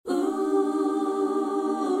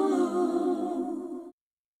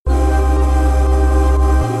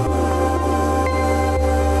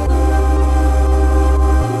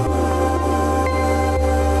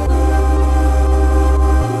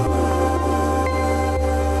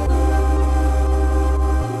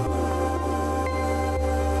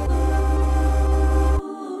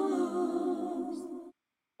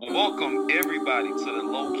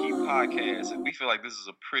feel like this is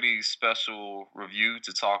a pretty special review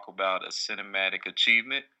to talk about a cinematic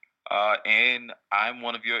achievement. And I'm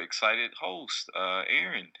one of your excited hosts,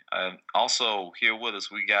 Aaron. Also here with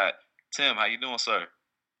us, we got Tim. How you doing, sir?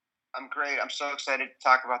 I'm great. I'm so excited to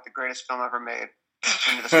talk about the greatest film ever made,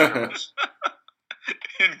 Into the Spider-Verse.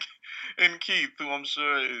 and Keith, who I'm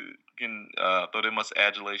sure can throw that much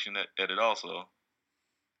adulation at it also.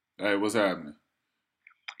 Hey, what's happening?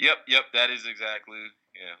 Yep, that is exactly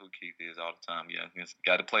who Keith is all the time. Yeah, he's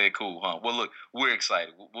got to play it cool, huh? Well, look, we're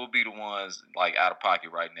excited. We'll be the ones like out of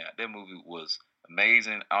pocket right now. That movie was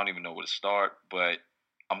amazing. I don't even know where to start, but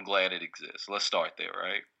I'm glad it exists. Let's start there,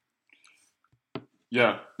 right?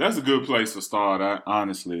 Yeah, that's a good place to start.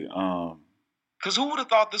 Honestly, because who would have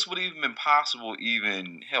thought this would have even been possible?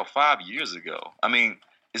 Even 5 years ago. I mean,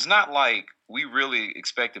 it's not like we really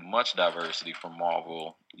expected much diversity from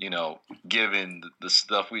Marvel, given the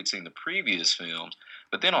stuff we had seen in the previous films.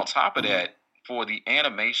 But then on top of that, for the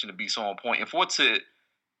animation to be so on point, and for it to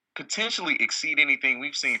potentially exceed anything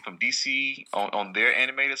we've seen from DC on their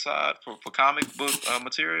animated side for comic book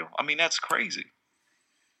material, I mean, that's crazy.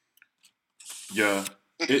 Yeah.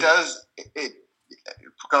 It does.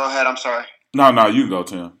 Go ahead, I'm sorry. No, you go,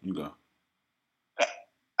 Tim. You go.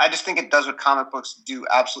 I just think it does what comic books do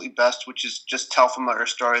absolutely best, which is just tell familiar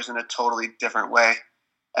stories in a totally different way.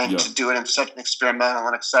 And to do it in such an experimental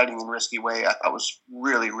and exciting and risky way, I thought was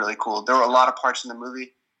really, really cool. There were a lot of parts in the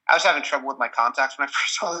movie. I was having trouble with my contacts when I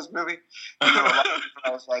first saw this movie. And there were a lot of people, I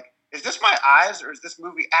was like, is this my eyes or is this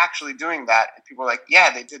movie actually doing that? And people were like,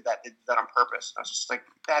 yeah, they did that. They did that on purpose. I was just like,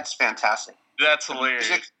 that's fantastic. That's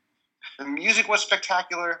hilarious. The music was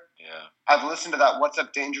spectacular. Yeah. I've listened to that What's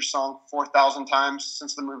Up Danger song 4,000 times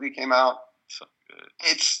since the movie came out. So good.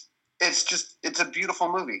 It's a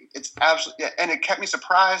beautiful movie. It's absolutely, and it kept me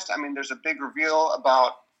surprised. I mean, there's a big reveal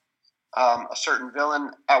about a certain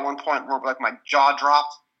villain at one point where like my jaw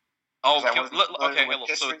dropped. Oh,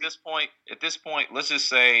 okay. So at this point, let's just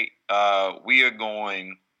say we are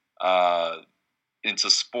going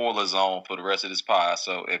into spoiler zone for the rest of this pod.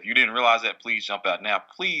 So if you didn't realize that, please jump out now.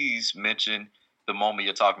 Please mention the moment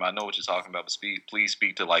you're talking about. I know what you're talking about, but please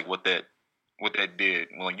speak to like what that did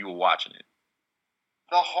when you were watching it.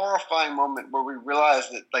 The horrifying moment where we realize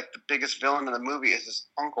that like the biggest villain in the movie is his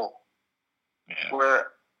uncle. Yeah. Where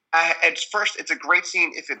it's a great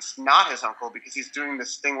scene if it's not his uncle, because he's doing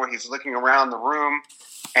this thing where he's looking around the room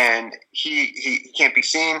and he can't be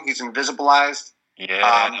seen. He's invisibilized.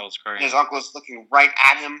 Yeah, that was crazy. His uncle is looking right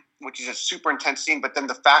at him, which is a super intense scene. But then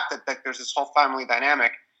the fact that there's this whole family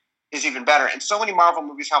dynamic is even better. And so many Marvel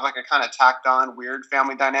movies have like a kind of tacked on weird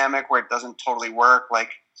family dynamic where it doesn't totally work.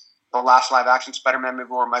 Like the last live action Spider-Man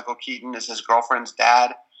movie where Michael Keaton is his girlfriend's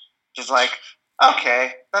dad. Just like,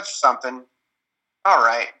 okay, that's something. All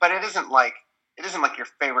right. But it isn't like your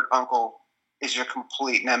favorite uncle is your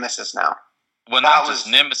complete nemesis now. Well, not just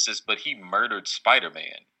nemesis, but he murdered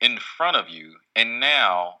Spider-Man in front of you, and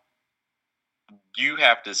now you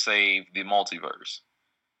have to save the multiverse,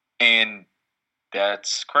 and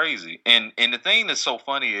that's crazy. And the thing that's so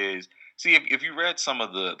funny is, see, if you read some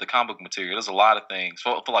of the comic book material, there's a lot of things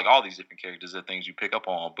for like all these different characters, there are things you pick up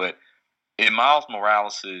on. But in Miles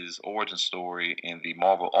Morales' origin story in the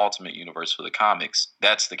Marvel Ultimate Universe for the comics,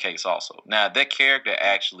 that's the case also. Now, that character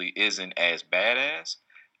actually isn't as badass,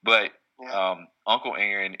 but Uncle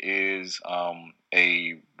Aaron is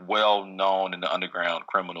a well-known in the underground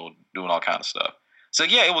criminal doing all kind of stuff. So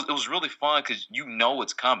yeah, it was really fun because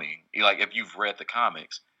it's coming. Like if you've read the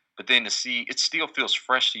comics, but then to see it still feels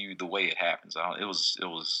fresh to you the way it happens. It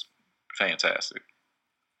was fantastic.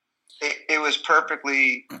 It was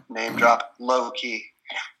perfectly name dropped, low key.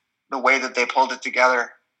 The way that they pulled it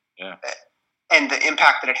together. Yeah. And the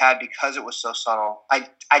impact that it had because it was so subtle. I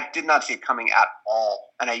did not see it coming at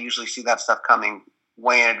all. And I usually see that stuff coming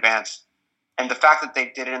way in advance. And the fact that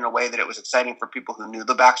they did it in a way that it was exciting for people who knew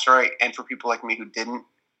the backstory and for people like me who didn't,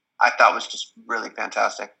 I thought was just really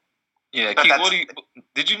fantastic. Yeah, but Keith,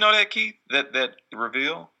 did you know that, Keith? That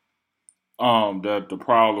reveal? That the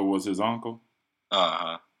Prowler was his uncle?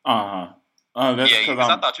 Uh-huh. That's because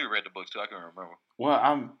I thought you read the books too. I couldn't remember.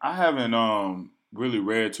 Well, I haven't really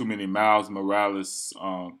read too many Miles Morales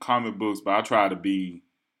comic books, but I try to be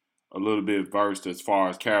a little bit versed as far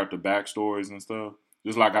as character backstories and stuff.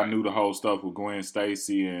 Just like I knew the whole stuff with Gwen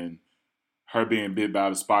Stacy and her being bit by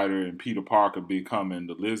the spider and Peter Parker becoming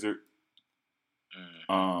the Lizard.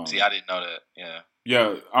 See, I didn't know that. Yeah.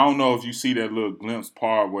 Yeah, I don't know if you see that little glimpse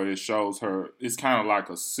part where it shows her. It's kind of like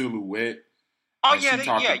a silhouette. Oh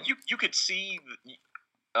yeah, you could see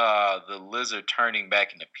the Lizard turning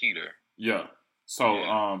back into Peter. Yeah.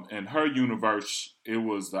 So in her universe, it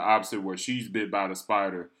was the opposite where she's bit by the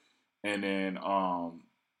spider, and then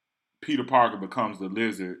Peter Parker becomes the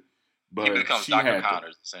Lizard, he but becomes she Dr. had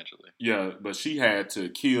Connors essentially. yeah, but she had to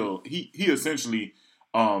kill. He essentially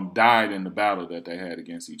died in the battle that they had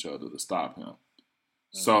against each other to stop him.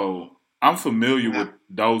 So I'm familiar with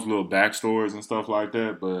those little backstories and stuff like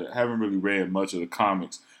that, but haven't really read much of the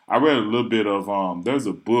comics. I read a little bit of there's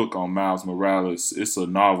a book on Miles Morales. It's a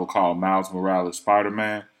novel called Miles Morales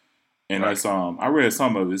Spider-Man. And that's I read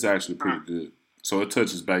some of it. It's actually pretty good. So it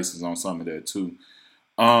touches bases on some of that too.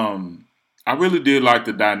 I really did like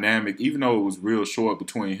the dynamic, even though it was real short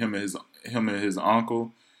between him and his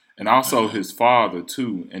uncle, and also his father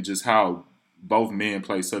too, and just how both men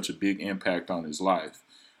play such a big impact on his life.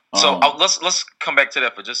 So let's come back to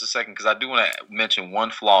that for just a second, because I do want to mention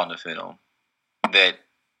one flaw in the film that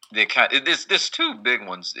there's two big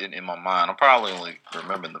ones in my mind. I'm probably only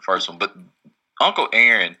remembering the first one, but Uncle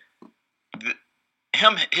Aaron,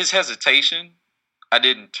 his hesitation, I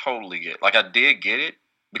didn't totally get. Like, I did get it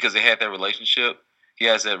because they had that relationship. He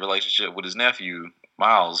has that relationship with his nephew,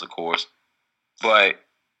 Miles, of course. But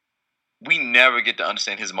we never get to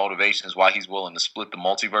understand his motivations, why he's willing to split the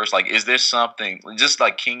multiverse. Like, is there something, just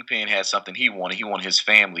like Kingpin had something he wanted. He wanted his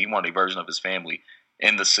family. He wanted a version of his family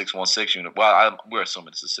in the 616 universe. Well, we're assuming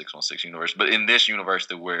it's the 616 universe. But in this universe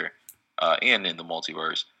that we're in the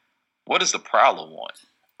multiverse, what does the Prowler want?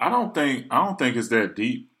 I don't think it's that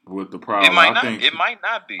deep with the Prowler. It might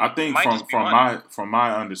not be. I think from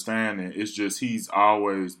my understanding, it's just he's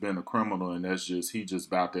always been a criminal, and that's just he just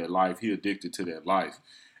about that life. He addicted to that life,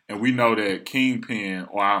 and we know that Kingpin,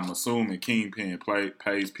 or I'm assuming Kingpin,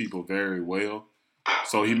 pays people very well,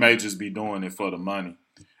 so he may just be doing it for the money,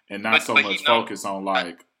 and not so much focus on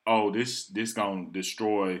like, oh, this gonna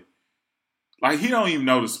destroy. Like, he don't even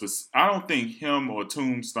know I don't think him or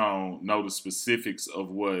Tombstone know the specifics of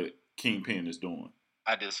what Kingpin is doing.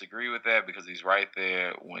 I disagree with that, because he's right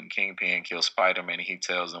there when Kingpin kills Spider-Man and he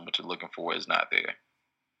tells them what you're looking for is not there.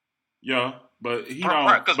 Yeah, but he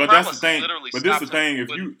don't. But that's the thing. But this is the thing.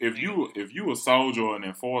 If you a soldier or an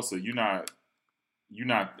enforcer, you don't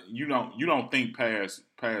think past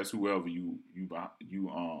whoever you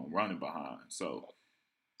running behind. So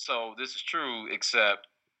this is true, except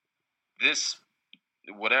this,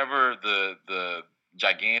 whatever the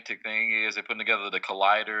gigantic thing is, they're putting together the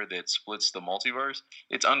collider that splits the multiverse.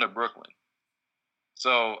 It's under Brooklyn.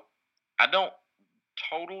 So I don't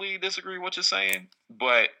totally disagree with what you're saying,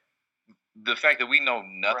 but the fact that we know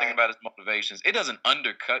nothing about his motivations, it doesn't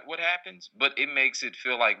undercut what happens, but it makes it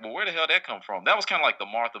feel like, well, where the hell did that come from? That was kind of like the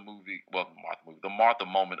Martha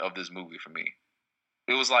moment of this movie for me.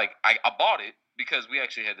 It was like, I bought it because we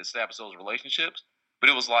actually had to establish those relationships, but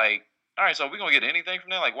it was like, all right, so are we going to get anything from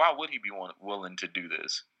that? Like, why would he be willing to do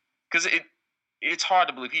this? Because it's hard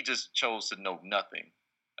to believe he just chose to know nothing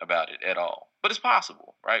about it at all. But it's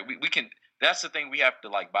possible, right? We can. That's the thing we have to,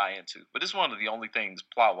 like, buy into. But it's one of the only things,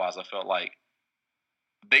 plot-wise, I felt like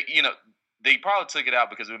they probably took it out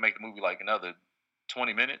because it would make the movie, like, another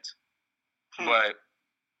 20 minutes. But,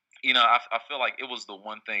 I feel like it was the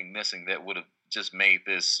one thing missing that would have just made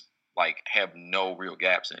this, like, have no real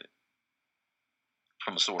gaps in it.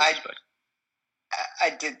 From a source perspective. I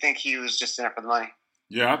did think he was just in it for the money.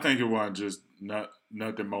 Yeah, I think it wasn't just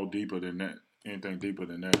nothing more deeper than that. Anything deeper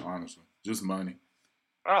than that, honestly. Just money.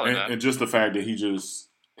 And just the fact that he just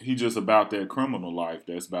about that criminal life.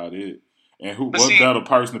 That's about it. And what better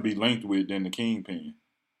person to be linked with than the Kingpin?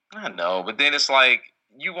 I know, but then it's like,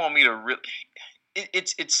 you want me to really...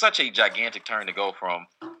 It's such a gigantic turn to go from,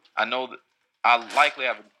 I know that I likely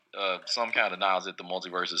have some kind of knowledge that the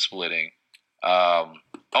multiverse is splitting. Oh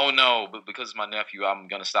no, but because it's my nephew, I'm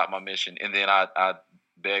gonna stop my mission, and then I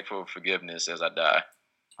beg for forgiveness as I die.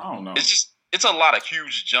 I don't know. It's a lot of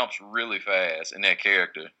huge jumps really fast in that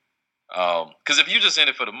character. Because if you're just in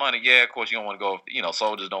it for the money, yeah, of course you don't want to go.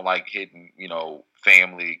 Soldiers don't like hitting,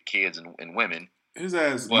 family, kids, and women. His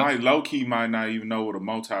ass low key might not even know what a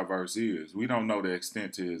multiverse is. We don't know the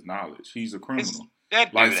extent to his knowledge. He's a criminal.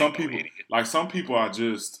 Some people are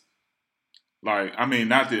just. Like, I mean,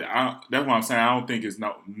 not that that's what I'm saying. I don't think it's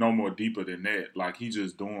no more deeper than that. Like, he's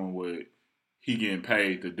just doing what he getting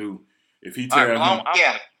paid to do. If he tell him,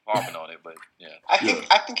 harping on it, but yeah, I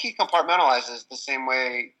think he compartmentalizes the same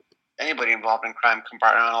way anybody involved in crime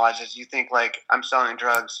compartmentalizes. You think like, I'm selling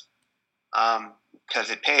drugs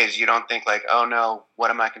because it pays. You don't think like, oh no,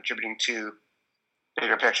 what am I contributing to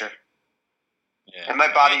bigger picture? Yeah, it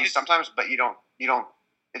might bother you sometimes, but you don't.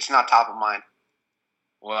 It's not top of mind.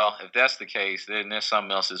 Well, if that's the case, then there's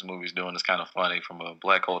something else this movie's doing that's kind of funny from a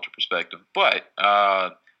black culture perspective. But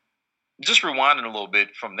just rewinding a little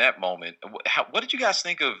bit from that moment, what did you guys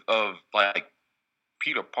think of like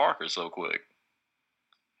Peter Parker so quick?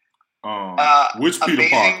 Which Peter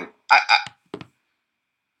amazing. Parker?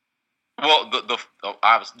 Well,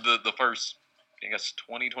 the first, I guess,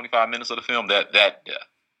 20, 25 minutes of the film, that death.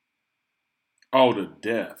 Oh, the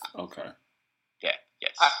death. Okay. Yeah.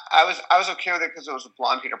 Yes. I was okay with it because it was a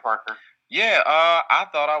blonde Peter Parker. Yeah, I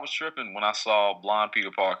thought I was tripping when I saw blonde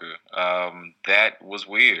Peter Parker. That was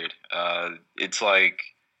weird. It's like,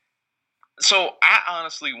 so I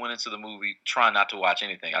honestly went into the movie trying not to watch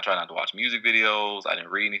anything. I tried not to watch music videos. I didn't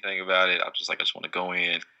read anything about it. I was just like, I just want to go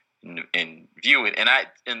in and view it. And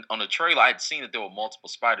on the trailer, I had seen that there were multiple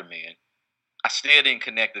Spider-Man. I still didn't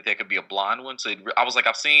connect that there could be a blonde one. So I was like,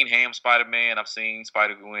 I've seen Ham Spider-Man, I've seen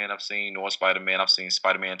Spider-Gwen, I've seen North Spider-Man, I've seen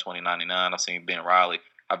Spider-Man 2099, I've seen Ben Reilly.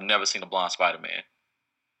 I've never seen a blonde Spider-Man.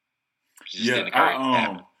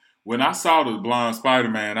 When I saw the blonde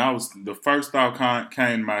Spider-Man, the first thought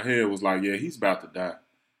came to my head was like, yeah, he's about to die.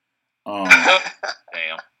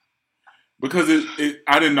 Damn. Because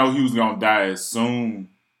I didn't know he was gonna die as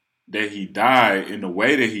soon that he died in the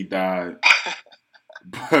way that he died.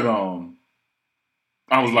 But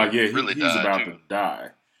I was like, yeah, he's about to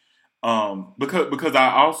die. Because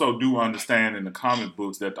I also do understand in the comic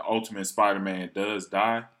books that the Ultimate Spider-Man does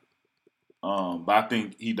die. But I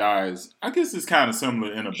think he dies. I guess it's kind of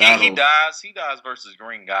similar in a battle. He dies versus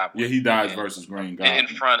Green Goblin. Yeah, he dies versus Green Goblin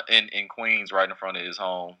in Queens, right in front of his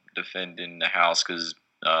home, defending the house because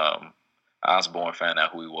Osborn found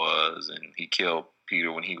out who he was, and he killed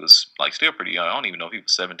Peter when he was like still pretty young. I don't even know if he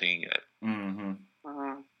was 17 yet. Mm-hmm.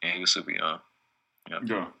 And he was super young.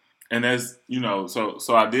 Yeah. And as you know,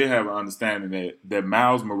 so I did have an understanding that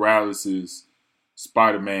Miles Morales'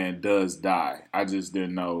 Spider-Man does die. I just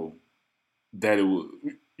didn't know that it was.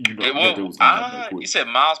 That it was going to happen quick. You said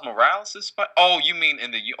Miles Morales is you mean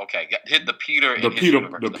in the hit the Peter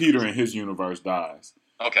in his universe dies.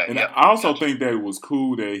 Okay. And I also think that it was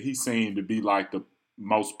cool that he seemed to be like the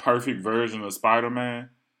most perfect version of Spider-Man.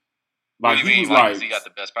 Like he was like he got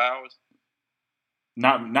the best powers.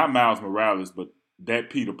 Not Miles Morales, but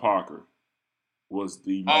that Peter Parker was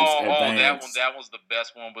the most advanced. That was the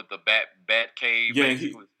best one with the bat cave. Yeah,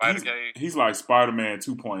 he's like Spider-Man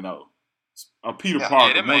 2.0. Peter Parker.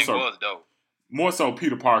 Yeah, that man was dope. More so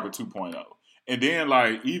Peter Parker 2.0. And then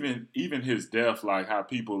like even his death, like how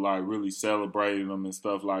people like really celebrated him and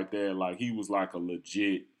stuff like that. Like he was like a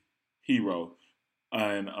legit hero.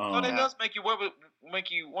 And that does make you wonder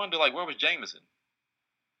like where was Jameson?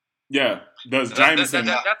 Yeah, does Jameson?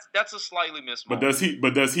 That's a slightly missed moment.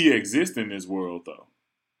 But does he exist in this world though?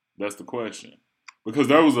 That's the question. Because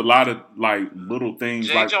there was a lot of like little things.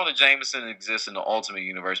 J. Jonah Jameson exists in the Ultimate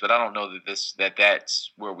Universe, but I don't know that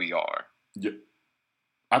that's where we are. Yeah,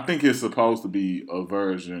 I think it's supposed to be a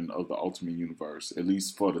version of the Ultimate Universe, at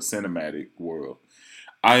least for the cinematic world.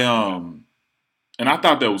 And I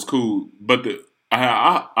thought that was cool, but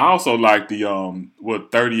I also like the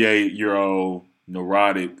 38-year-old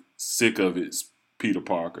neurotic. Sick of it, Peter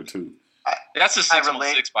Parker too. That's a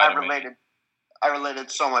 616 Spider-Man. I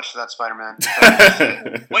related so much to that Spider-Man.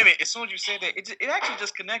 Wait a minute! As soon as you said that, it actually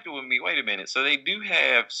just connected with me. Wait a minute! So they do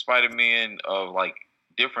have Spider-Man of like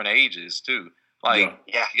different ages too. Like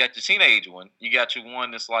you got your teenage one, you got your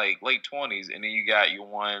one that's like late 20s, and then you got your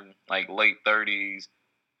one like late 30s.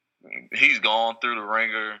 He's gone through the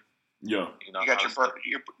ringer. Yeah, you got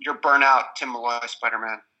your burnout Tim Malloy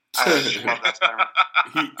Spider-Man. I love that Spider-Man.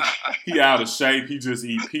 He out of shape. He just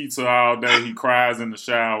eat pizza all day. He cries in the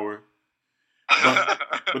shower.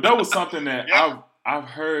 But that was something that I've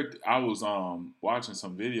heard. I was watching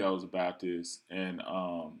some videos about this, and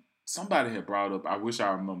somebody had brought up. I wish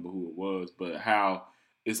I remember who it was, but how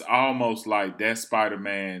it's almost like that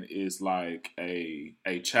Spider-Man is like a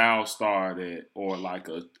child star or like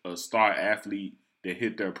a star athlete that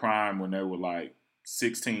hit their prime when they were like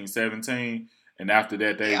 16, 17. And after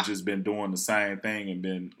that, they've just been doing the same thing and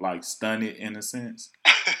been like stunted in a sense.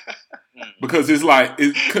 Because it's like,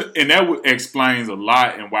 and that explains a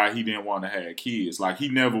lot and why he didn't want to have kids. Like he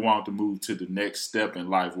never wanted to move to the next step in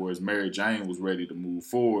life, whereas Mary Jane was ready to move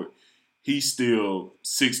forward. He's still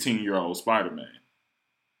 16-year-old Spider-Man.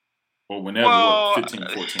 Or whenever, 15,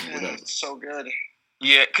 14, whatever. So good.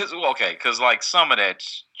 Yeah, because like some of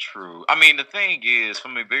that's true. I mean, the thing is,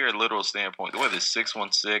 from a very literal standpoint, the way the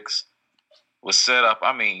 616 was set up,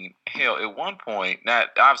 I mean, hell, at one point, now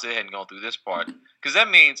obviously it hadn't gone through this part, because that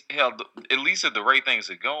means, hell, at least at the rate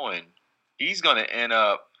things are going, he's going to end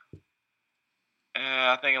up,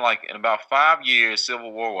 I think like in about 5 years,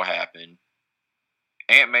 Civil War will happen.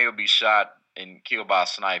 Aunt May will be shot and killed by a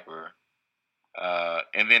sniper.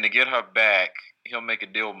 And then to get her back, he'll make a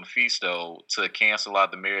deal with Mephisto to cancel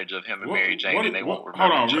out the marriage of him and Mary Jane, and they won't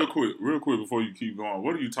remember. Hold on, real quick before you keep going.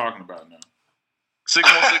 What are you talking about now?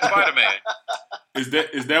 616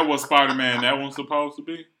 Spider-Man. Is that what Spider-Man that one's supposed to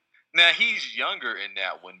be? Now he's younger in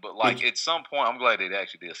that one, but like at some point, I'm glad they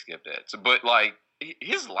actually did skip that. So, but like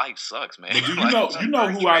his life sucks, man. But do like, you know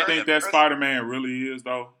who I think that Spider-Man really is,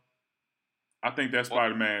 though? I think that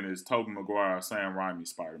Spider-Man is Tobey Maguire, Sam Raimi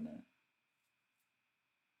Spider-Man.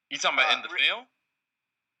 You talking about in the film?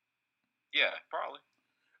 Yeah, probably.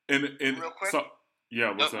 And real quick, what's up?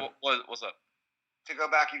 What's up? To go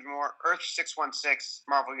back even more, Earth 616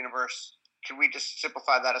 Marvel Universe. Can we just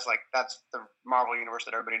simplify that as like that's the Marvel Universe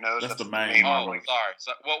that everybody knows? That's the main Marvel. Sorry.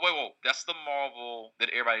 So, wait. That's the Marvel that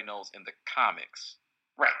everybody knows in the comics,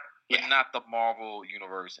 right? But not the Marvel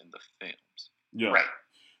Universe in the films. Yeah. Right.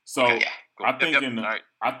 So cool. I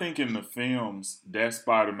think in the films that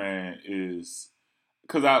Spider-Man is.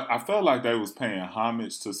 Because I felt like they was paying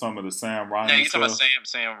homage to some of the Sam Raimi stuff. Yeah, you're talking about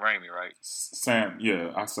Sam Raimi, right?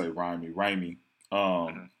 I say Raimi.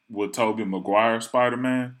 With Tobey Maguire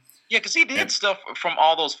Spider-Man. Yeah, because he did stuff from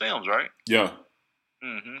all those films, right? Yeah.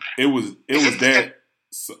 Mm-hmm. It was that.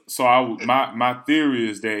 So my theory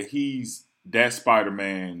is that he's that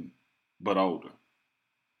Spider-Man, but older.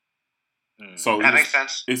 So that makes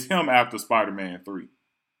sense. It's him after Spider-Man 3,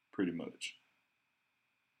 pretty much.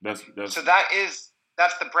 That's so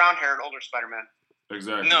that's the brown-haired older Spider-Man.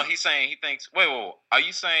 Exactly. No, he's saying he thinks. Wait. Are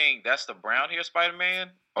you saying that's the brown-haired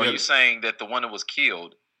Spider-Man, or are you saying that the one that was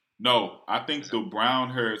killed? No, I think the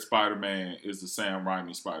brown-haired Spider-Man is the Sam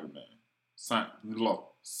Raimi Spider-Man. Sam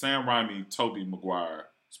Raimi, Tobey Maguire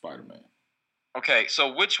Spider-Man. Okay,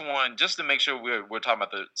 so which one? Just to make sure we're talking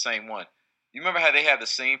about the same one. You remember how they had the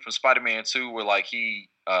scene from Spider-Man 2 where like he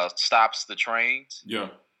stops the trains? Yeah.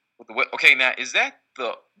 Okay, now is that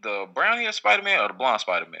the brown-haired Spider-Man or the blonde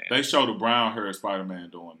Spider-Man? They show the brown-haired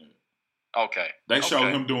Spider-Man doing that. Okay. They show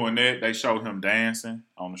him doing that. They show him dancing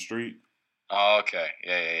on the street. Oh, okay.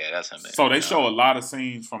 Yeah. That's him. So they show a lot of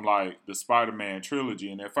scenes from like the Spider-Man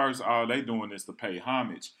trilogy, and at first, all they doing is to pay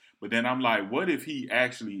homage. But then I'm like, what if he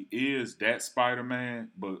actually is that Spider-Man,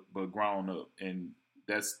 but grown up, and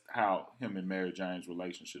that's how him and Mary Jane's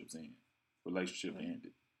relationship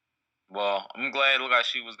ended. Well, I'm glad it looked like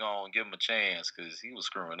she was gonna give him a chance because he was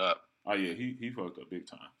screwing up. Oh yeah, he fucked up big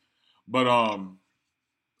time. But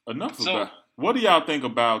enough about. What do y'all think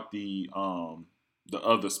about the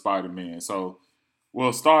other Spider-Man? So,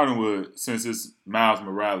 well, starting with, since it's Miles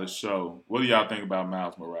Morales' show, what do y'all think about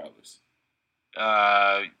Miles Morales?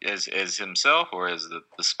 As himself or as the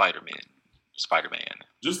Spider-Man?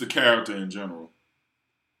 Just the character in general.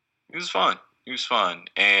 He was fun.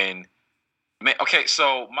 And, man, okay,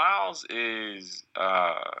 so Miles is,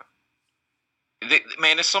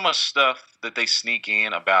 there's so much stuff that they sneak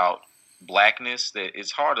in about blackness that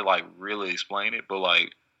it's hard to, like, really explain it, but,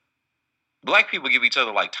 like, black people give each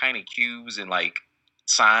other like tiny cues and like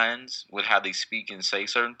signs with how they speak and say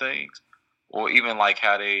certain things, or even like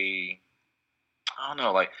how they, I don't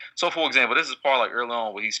know, like, so for example, this is part like early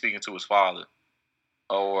on where he's speaking to his father,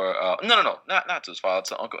 or not to his father,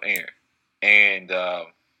 to Uncle Aaron, and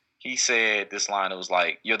he said this line that was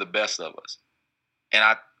like, "You're the best of us," and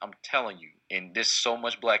I'm telling you, and there's so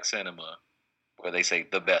much black cinema where they say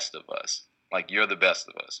the best of us. Like, you're the best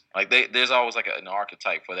of us. Like, there's always, like, an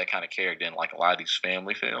archetype for that kind of character in, like, a lot of these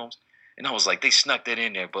family films. And I was like, they snuck that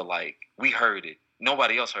in there, but, like, we heard it.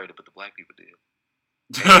 Nobody else heard it, but the black people did.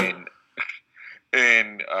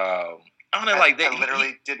 And I don't know, like... I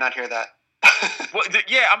literally did not hear that. Well,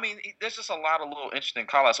 yeah, I mean, there's just a lot of little interesting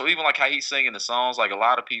call-outs. So even, like, how he's singing the songs, like, a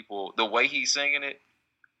lot of people, the way he's singing it,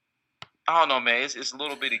 I don't know, man. It's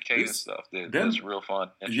little bitty cadence stuff that's real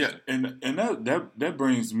fun. Yeah, and that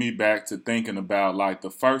brings me back to thinking about, like,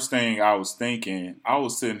 the first thing I was thinking. I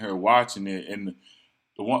was sitting here watching it, and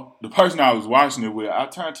the person I was watching it with, I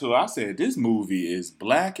turned to her, I said, "This movie is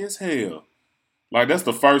black as hell." Like, that's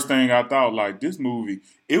the first thing I thought. Like, this movie,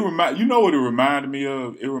 you know what it reminded me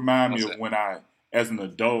of? It reminded me of when I, as an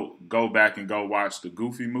adult, go back and go watch the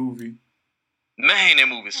Goofy movie. Man, that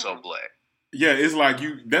movie's so black. Yeah, it's like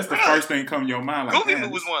that's the first thing come to your mind. Like, Goofy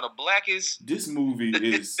movie was one of the blackest. This movie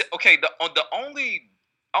is okay. The only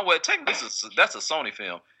technically that's a Sony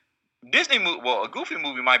film. Disney movie. Well, a Goofy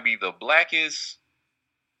movie might be the blackest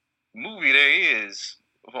movie there is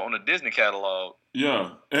on the Disney catalog.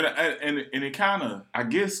 Yeah, and it kind of, I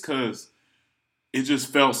guess, because it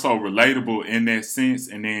just felt so relatable in that sense,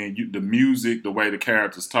 and then the music, the way the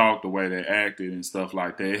characters talk, the way they acted and stuff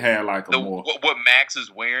like that, it had like more... What Max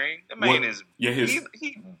is wearing, the man is... Yeah, he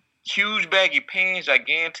huge baggy pants,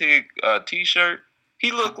 gigantic T-shirt.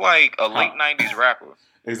 He looked like a late 90s rapper.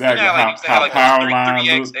 Exactly, how like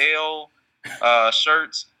Powerline 3XL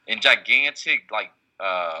shirts and gigantic, like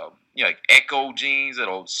Echo jeans that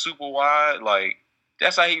are super wide, like...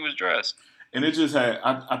 That's how he was dressed. And it just had.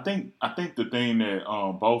 I think the thing that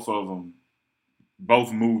both of them,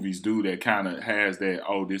 both movies do that kind of has that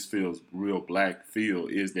this feels real black feel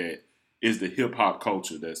is the hip hop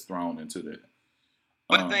culture that's thrown into that.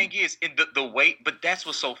 But the thing is, the way. But that's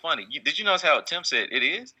what's so funny. Did you notice how Tim said it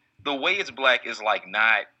is? The way it's black is like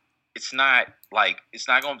not. It's not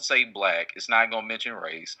going to say black. It's not going to mention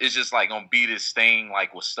race. It's just like going to be this thing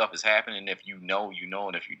like what stuff is happening. If you know, you know,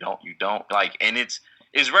 and if you don't, you don't. Like, and it's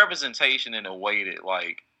representation in a way that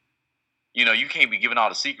like, you know, you can't be giving all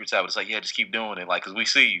the secrets out. It's like, yeah, just keep doing it, like, because we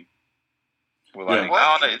see you. We're like,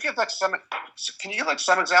 well, can you give like some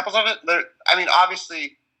examples of it? I mean,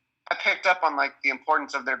 obviously, I picked up on like the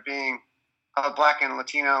importance of there being a black and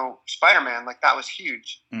Latino Spider-Man. Like that was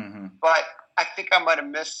huge. Mm-hmm. But I think I might have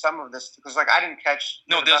missed some of this because, like, I didn't catch.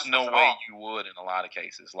 No, there's no way you would in a lot of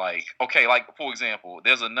cases. Like, okay, like for example,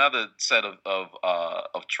 there's another set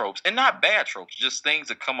of tropes, and not bad tropes, just things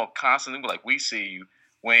that come up constantly. Like, we see you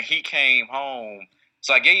when he came home.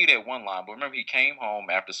 So I gave you that one line, but remember, he came home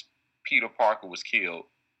after Peter Parker was killed,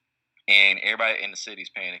 and everybody in the city's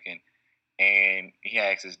panicking, and he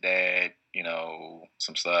asks his dad, you know,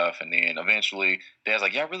 some stuff, and then eventually Dad's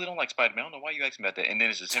like, "Yeah, I really don't like Spider-Man. I don't know why you asking me about that." And then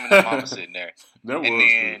it's just him and his mama sitting there. That was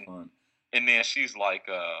pretty fun. And then she's like,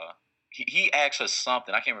 he asks her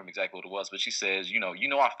something. I can't remember exactly what it was, but she says, you know,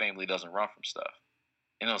 our family doesn't run from stuff.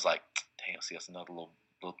 And it was like, damn, see, that's another little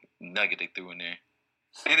nugget they threw in there.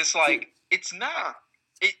 And it's like, it's not.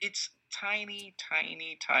 It's tiny,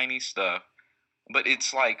 tiny, tiny stuff, but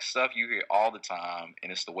it's like stuff you hear all the time,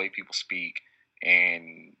 and it's the way people speak,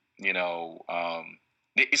 and you know,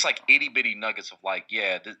 it's like itty bitty nuggets of like,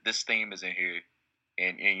 yeah, this theme is in here,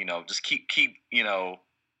 and you know, just keep you know,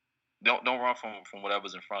 don't run from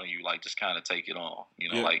whatever's in front of you. Like, just kind of take it on.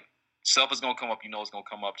 You know, like stuff is gonna come up. You know, it's gonna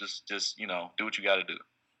come up. Just you know, do what you got to do.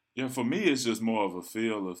 Yeah, for me, it's just more of a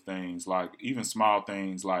feel of things, like even small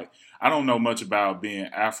things. Like, I don't know much about being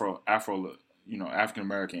Afro, you know, African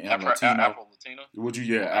American and Latino. Afro-Latino? Would you?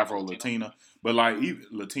 Yeah, Afro-Latina. But like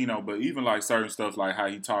Latino, but even like certain stuff, like how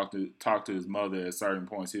he talked to his mother at certain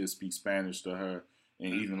points, he'll speak Spanish to her,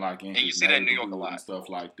 and even like in his neighborhood and stuff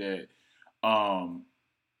like that.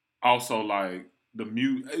 Also, like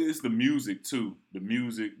it's the music too. The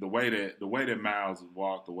music, the way that Miles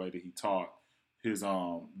walked, the way that he talked. His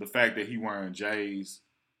the fact that he wearing J's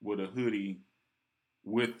with a hoodie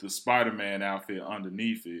with the Spider-Man outfit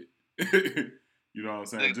underneath it. You know what I'm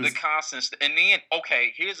saying? The constant, and then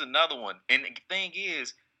okay, here's another one. And the thing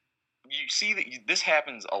is, you see that this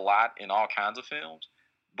happens a lot in all kinds of films.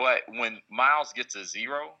 But when Miles gets a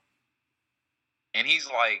zero, and he's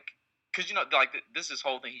like, because you know, like this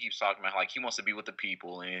whole thing he keeps talking about, like he wants to be with the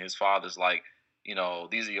people, and his father's like, you know,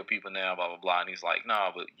 these are your people now, blah, blah, blah. And he's like, nah,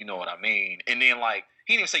 but you know what I mean. And then, like,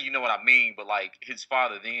 he didn't even say, you know what I mean, but, like, his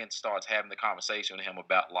father then starts having the conversation with him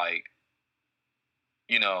about, like,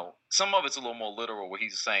 you know, some of it's a little more literal where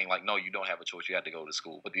he's saying, like, no, you don't have a choice. You have to go to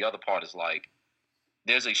school. But the other part is, like,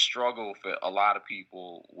 there's a struggle for a lot of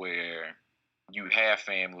people where you have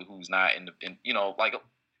family who's not in you know, like,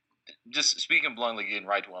 just speaking bluntly, getting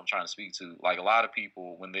right to what I'm trying to speak to, like, a lot of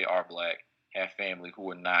people, when they are black, have family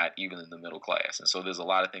who are not even in the middle class. And so there's a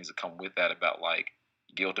lot of things that come with that about like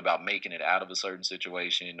guilt about making it out of a certain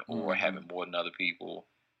situation or having more than other people,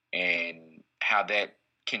 and how that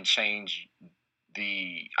can change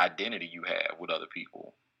the identity you have with other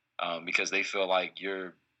people because they feel like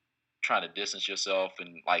you're trying to distance yourself,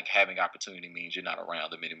 and like having opportunity means you're not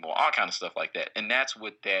around them anymore, all kind of stuff like that. And that's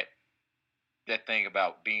what that thing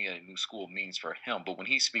about being in a new school means for him. But when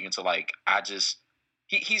he's speaking to like,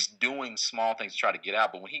 he's doing small things to try to get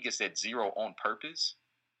out, but when he gets that zero on purpose,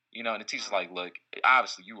 you know, and the teacher's like, look,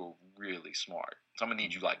 obviously you were really smart, so I'm gonna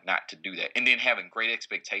need you like not to do that. And then having great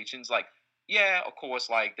expectations, like, yeah, of course,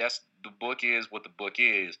 like the book is what the book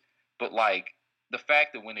is, but like the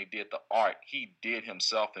fact that when they did the art, he did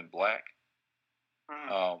himself in black,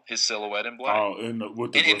 his silhouette in black. Oh,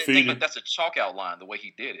 with the graffiti. But that's a chalk outline the way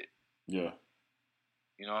he did it. Yeah.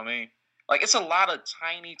 You know what I mean? Like, it's a lot of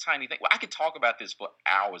tiny, tiny things. Well, I could talk about this for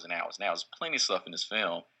hours and hours. Now, there's plenty of stuff in this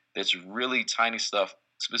film that's really tiny stuff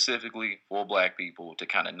specifically for black people to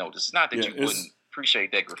kind of notice. It's not that you wouldn't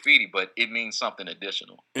appreciate that graffiti, but it means something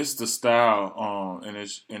additional. It's the style, and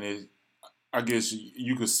I guess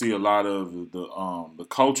you could see a lot of the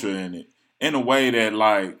culture in it in a way that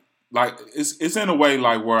like it's in a way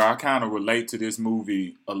like where I kind of relate to this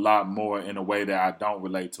movie a lot more in a way that I don't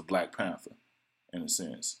relate to Black Panther, in a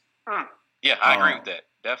sense. Yeah, I agree with that.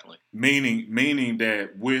 Definitely. Meaning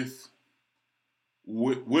that with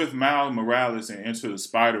Miles Morales and Into the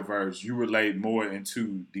Spider-Verse, you relate more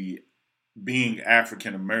into the being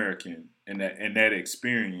African American and that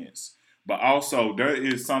experience. But also there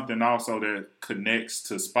is something also that connects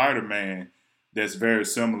to Spider-Man that's very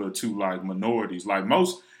similar to like minorities. Like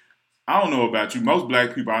most, I don't know about you, most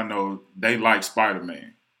black people I know, they like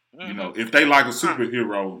Spider-Man. Mm-hmm. You know, if they like a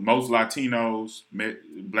superhero, most Latinos,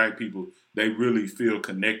 black people, they really feel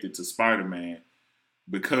connected to Spider-Man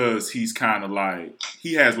because he's kind of like,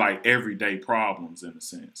 he has like everyday problems in a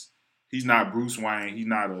sense. He's not Bruce Wayne. He's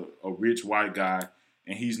not a rich white guy.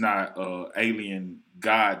 And he's not a alien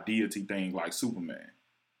god deity thing like Superman.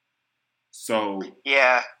 So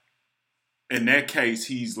yeah, in that case,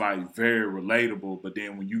 he's like very relatable. But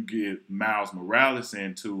then when you get Miles Morales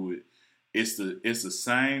into it, it's the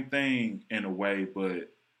same thing in a way,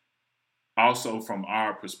 but also from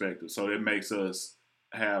our perspective. So it makes us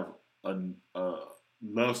have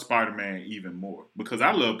love Spider-Man even more because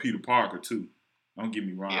I love Peter Parker too. Don't get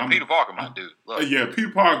me wrong. Yeah, Peter Parker, my dude. Look. Yeah,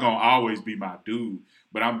 Peter Parker gonna always be my dude.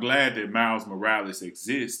 But I'm glad that Miles Morales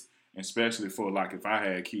exists, especially for like if I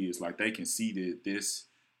had kids, like they can see that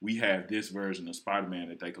we have this version of Spider-Man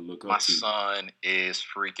that they can look up to. My son is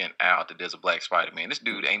freaking out that there's a black Spider-Man. This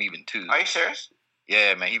dude ain't even 2. Are you serious?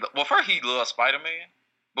 Yeah, man. First he loved Spider-Man,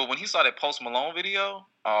 but when he saw that Post Malone video,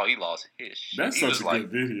 oh, he lost his shit. That's such a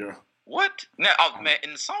good video. What? Now, man,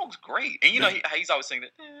 and the song's great. And you know, he's always singing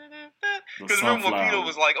that. Because remember when Peter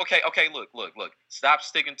was like, okay, look, stop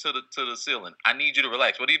sticking to the ceiling. I need you to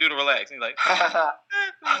relax. What do you do to relax? And he's like,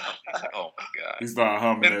 he's like, oh my God. He started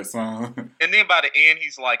humming that song. And then by the end,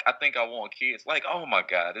 he's like, I think I want kids. Like, oh my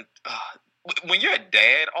God. When you're a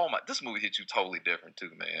dad, this movie hits you totally different too,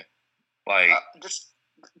 man. Like,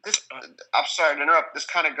 I'm sorry to interrupt. This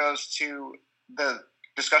kind of goes to the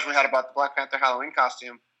discussion we had about the Black Panther Halloween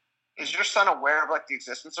costume. Is your son aware of like the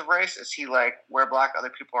existence of race? Is he like, we're black, other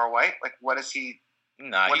people are white? Like, what is he?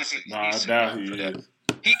 Nah, I doubt he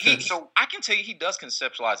is. So I can tell you, he does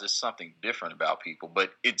conceptualize as something different about people,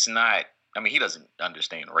 but it's not. I mean, he doesn't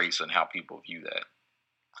understand race and how people view that.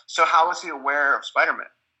 So how is he aware of Spider-Man?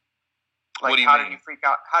 Like, what do you mean? How did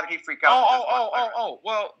he freak out? Oh!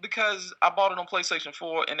 Well, because I bought it on PlayStation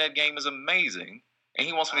 4, and that game is amazing, and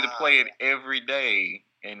he wants me to play it every day.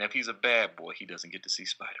 And if he's a bad boy, he doesn't get to see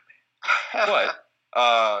Spider-Man.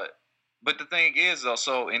 But the thing is,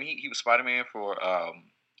 though, and he was Spider-Man for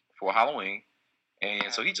Halloween,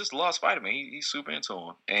 and so he just loves Spider-Man. He's super into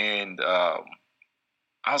him, and I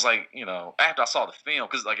was like, you know, after I saw the film,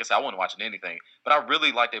 because like I said, I wasn't watching anything, but I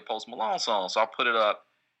really liked that Post Malone song, so I put it up,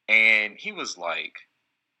 and he was like,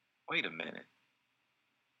 "Wait a minute,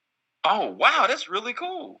 oh wow, that's really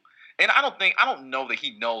cool." And I don't know that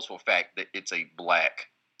he knows for a fact that it's a black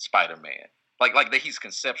Spider-Man. Like that he's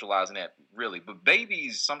conceptualizing that really. But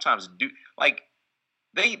babies sometimes do, like,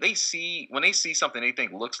 they see, when they see something they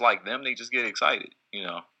think looks like them, they just get excited, you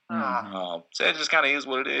know. So it just kind of is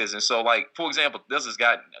what it is. And so, like, for example, this is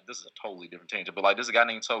a totally different tangent, but like there's a guy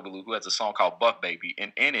named Togaloo who has a song called Buff Baby,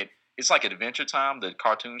 and in it, it's like Adventure Time, the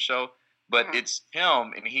cartoon show. But it's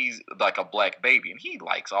him, and he's like a black baby, and he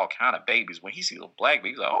likes all kind of babies. When he sees a black baby,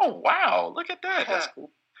 he's like, "Oh wow, look at that! That's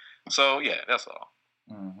cool." So yeah, that's all.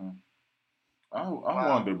 Mm-hmm. I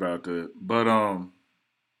wonder about that, but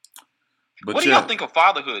what do y'all think of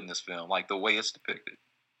fatherhood in this film? Like the way it's depicted.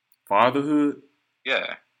 Fatherhood?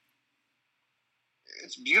 Yeah,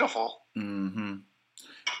 it's beautiful. Mm-hmm.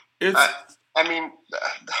 I mean,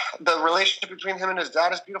 the relationship between him and his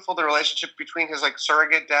dad is beautiful. The relationship between his like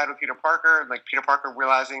surrogate dad with Peter Parker, and like Peter Parker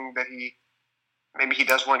realizing that maybe he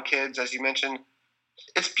does want kids, as you mentioned.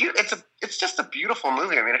 It's just a beautiful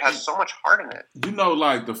movie. I mean, it has so much heart in it. You know,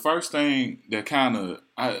 like the first thing that kind of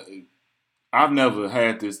I've never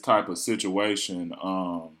had this type of situation,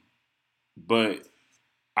 but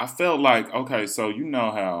I felt like, okay, so you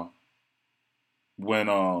know how when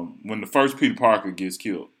the first Peter Parker gets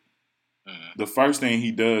killed. The first thing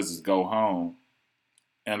he does is go home.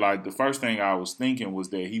 And like the first thing I was thinking was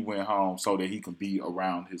that he went home so that he could be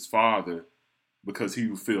around his father because he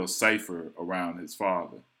would feel safer around his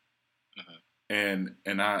father. And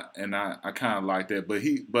I kind of like that.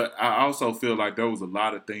 But I also feel like there was a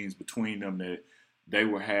lot of things between them that they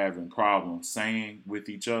were having problems saying with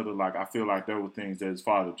each other. Like I feel like there were things that his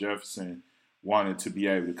father Jefferson wanted to be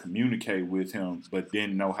able to communicate with him, but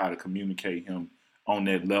didn't know how to communicate him on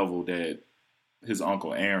that level that his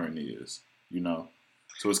Uncle Aaron is, you know.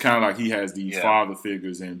 So it's kind of like he has these father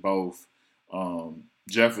figures in both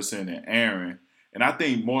Jefferson and Aaron. And I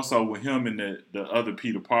think more so with him and the other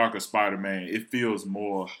Peter Parker Spider-Man, it feels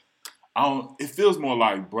more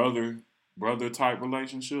like brother type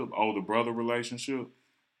relationship, older brother relationship.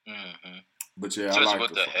 Mm-hmm. But yeah, just I like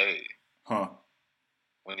with the hey. Huh.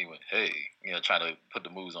 when he went, hey, trying to put the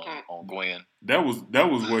moves on Gwen. That was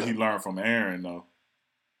what he learned from Aaron, though.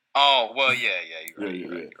 Oh well, yeah, you're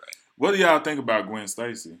right. What do y'all think about Gwen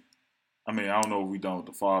Stacy? I mean, I don't know if we done with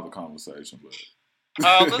the father conversation, but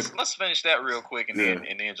let's finish that real quick and then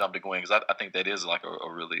jump to Gwen, because I think that is like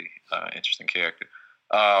a really interesting character.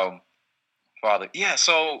 Father, yeah.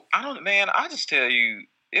 So I just tell you,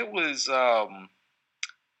 it was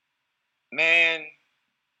man.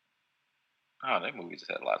 Oh, that movie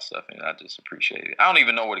just had a lot of stuff in it. I just appreciate it. I don't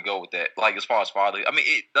even know where to go with that. Like, as far as father, I mean,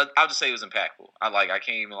 I'll just say it was impactful. I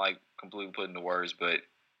can't even completely put into words, but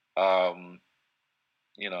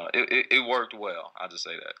it worked well. I'll just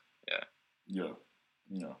say that. Yeah.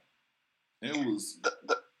 It was.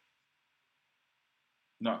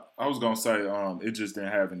 No, I was gonna say it just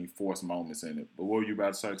didn't have any forced moments in it. But what were you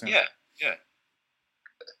about to say, Tim? Yeah.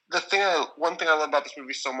 One thing I love about this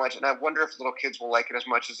movie so much, and I wonder if little kids will like it as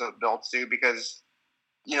much as adults do, because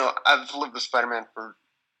I've lived with Spider-Man for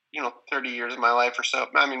 30 years of my life or so.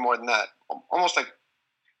 I mean, more than that, almost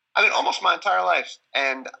my entire life.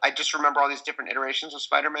 And I just remember all these different iterations of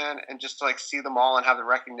Spider-Man, and just to see them all and have the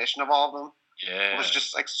recognition of all of them. Yeah, it was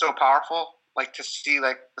just so powerful. To see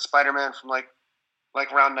the Spider-Man from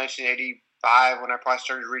around 1985 when I probably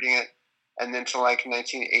started reading it, and then to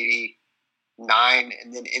 1989,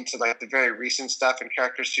 and then into the very recent stuff and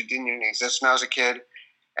characters who didn't even exist when I was a kid.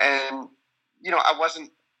 And I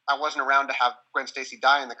wasn't around to have Gwen Stacy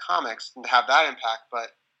die in the comics and to have that impact,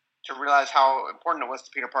 but to realize how important it was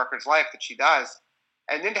to Peter Parker's life that she dies,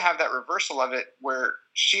 and then to have that reversal of it where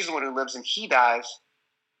she's the one who lives and he dies,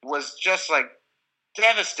 was just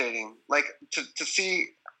devastating. To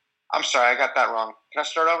see. I'm sorry, I got that wrong. Can I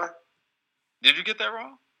start over? Did you get that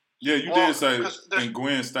wrong? Yeah, you did say in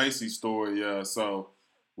Gwen Stacy's story, yeah. So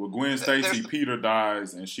with Gwen Stacy, Peter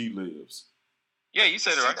dies and she lives. Yeah, you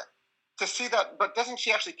said it right. To see that, but doesn't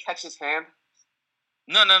she actually catch his hand?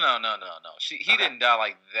 No. He didn't die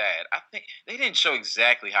like that. I think they didn't show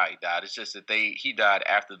exactly how he died. It's just that he died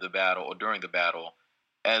after the battle or during the battle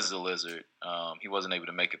as the Lizard. He wasn't able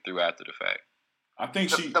to make it through after the fact. I think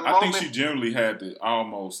she generally had to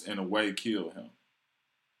almost, in a way, kill him.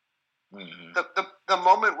 Mm-hmm. The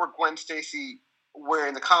moment where Gwen Stacy, where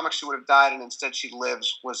in the comics she would have died and instead she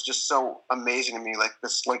lives, was just so amazing to me.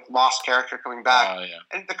 This lost character coming back. Oh, yeah.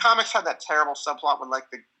 And the comics had that terrible subplot with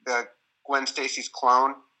the Gwen Stacy's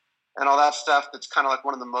clone and all that stuff. That's kind of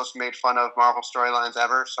one of the most made fun of Marvel storylines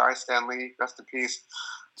ever. Sorry, Stan Lee, rest in peace.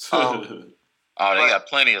 They got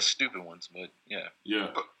plenty of stupid ones, but yeah.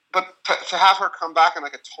 Yeah. But to have her come back in a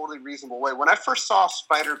totally reasonable way. When I first saw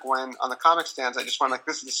Spider-Gwen on the comic stands, I just went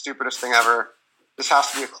this is the stupidest thing ever. This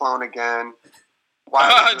has to be a clone again.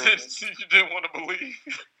 Why? You didn't want to believe.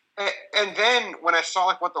 And then when I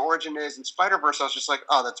saw what the origin is in Spider-Verse, I was just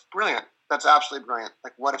oh, that's brilliant. That's absolutely brilliant.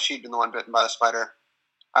 What if she'd been the one bitten by the spider?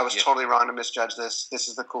 I was totally wrong to misjudge this. This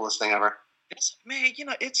is the coolest thing ever. It's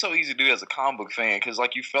so easy to do as a comic book fan, because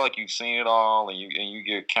you feel like you've seen it all, and you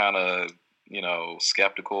get kind of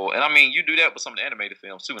skeptical. And I mean, you do that with some of the animated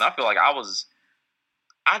films too. And I feel like I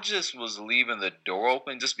just was leaving the door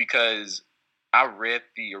open just because I read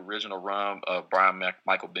the original run of Brian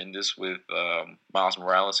Michael Bendis with Miles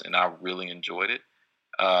Morales, and I really enjoyed it.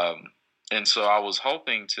 And so I was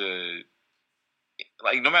hoping to,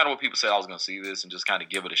 no matter what people said, I was going to see this and just kind of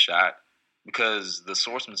give it a shot, because the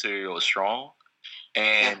source material is strong.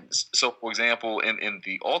 And so, for example, in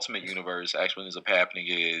the Ultimate Universe, actually what ends up happening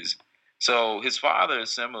is, so his father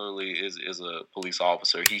similarly is a police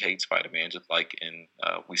officer. He hates Spider-Man, just like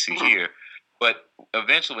we see here. But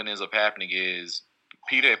eventually what ends up happening is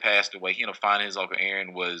Peter had passed away. He ended up finding his Uncle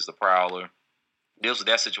Aaron was the Prowler. Deals with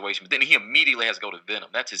that situation. But then he immediately has to go to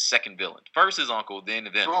Venom. That's his second villain. First his uncle, then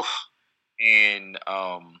Venom. Oof. And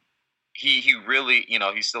he really,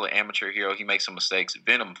 he's still an amateur hero. He makes some mistakes.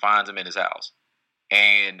 Venom finds him in his house.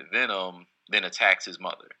 And Venom then attacks his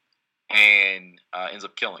mother and ends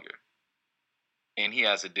up killing her. And he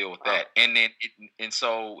has to deal with that. And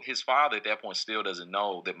so his father at that point still doesn't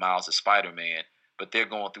know that Miles is Spider-Man, but they're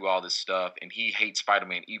going through all this stuff, and he hates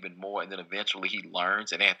Spider-Man even more. And then eventually he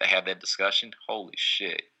learns, and they have to have that discussion. Holy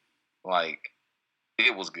shit.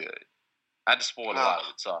 It was good. I just spoiled a lot of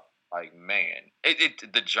it. So, man,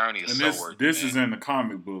 the journey is so worth it. This is in the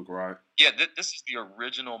comic book, right? Yeah, this is the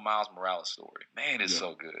original Miles Morales story. Man, it's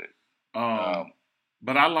so good.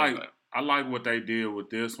 But I like what they did with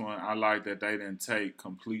this one. I like that they didn't take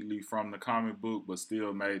completely from the comic book, but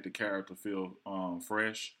still made the character feel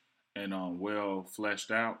fresh and well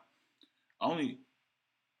fleshed out.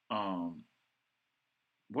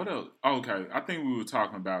 What else? Okay, I think we were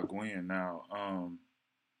talking about Gwen now.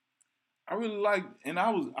 I really like, and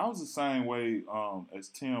I was the same way as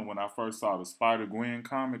Tim when I first saw the Spider Gwen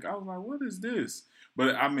comic. I was like, what is this?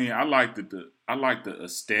 But I mean, I like the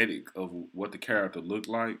aesthetic of what the character looked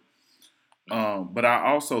like. But I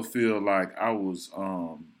also feel like I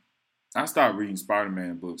stopped reading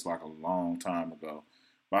Spider-Man books like a long time ago.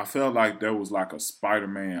 But I felt like there was like a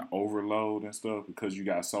Spider-Man overload and stuff because you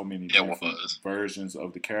got so many different versions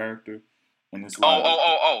of the character. And it's like,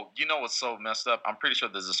 You know what's so messed up? I'm pretty sure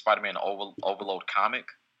there's a Spider-Man Overload comic.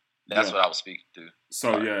 That's what I was speaking to.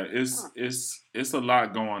 So yeah, it's a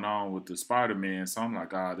lot going on with the Spider-Man. So I'm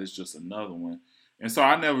like, it's just another one. And so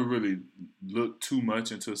I never really looked too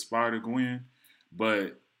much into Spider-Gwen,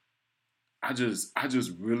 but I just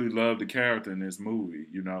really love the character in this movie,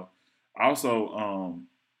 you know. Also,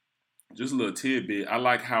 just a little tidbit, I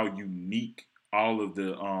like how unique all of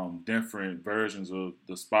the different versions of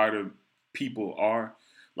the Spider people are.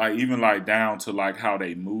 Like even like down to like how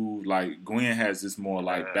they move. Like Gwen has this more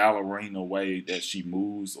like ballerina way that she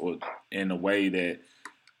moves, or in a way that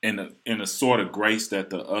in a sort of grace that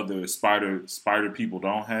the other spider people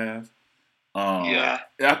don't have. I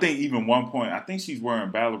think even one point, I think she's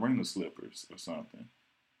wearing ballerina slippers or something.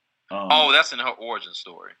 That's in her origin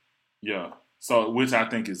story. Yeah. So which I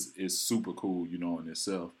think is super cool, you know, in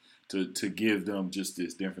itself. To give them just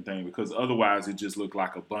this different thing, because otherwise it just looked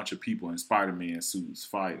like a bunch of people in Spider-Man suits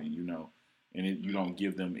fighting, you know, and you don't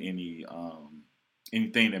give them any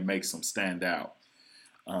anything that makes them stand out.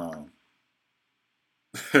 But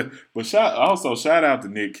shout out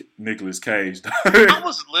to Nicolas Cage. I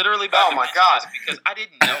was literally about my God, because I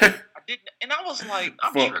didn't know. And I was like,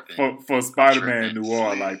 I'm tripping. For Spider-Man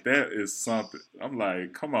Noir, like that is something. I'm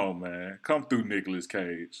like, come on, man, come through, Nicolas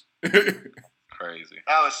Cage. Crazy.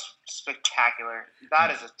 That was spectacular. That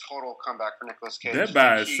is a total comeback for Nicolas Cage. That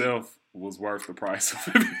by itself was worth the price of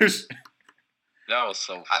admission. That was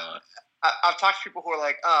so fun. I've talked to people who are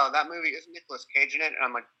like, "Oh, that movie isn't Nicolas Cage in it," and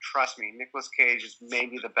I'm like, "Trust me, Nicolas Cage is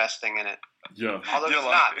maybe the best thing in it." Yeah. Although he's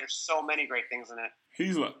not. There's so many great things in it.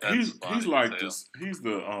 He's like this. He's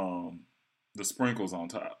the sprinkles on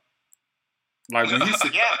top. Like when he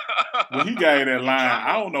said, when he gave that line,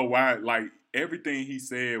 I don't know why. Like everything he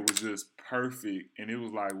said was just perfect, and it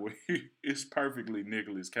was like, it's perfectly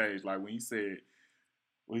Nicolas Cage. Like when he said,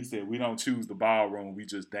 "We don't choose the ballroom, we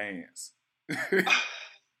just dance." And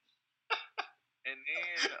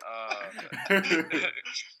then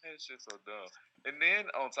it's just so dumb. And then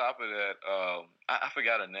on top of that, I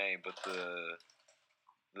forgot her name, but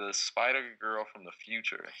the Spider Girl from the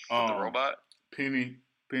future, with the robot, Penny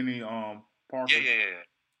Parker. Yeah.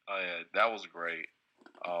 Oh yeah, that was great.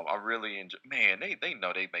 I really enjoy. Man, they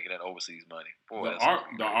know they making that overseas money. Boy,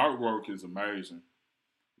 the artwork is amazing.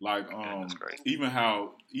 Like even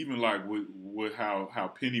like with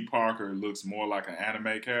how Penny Parker looks more like an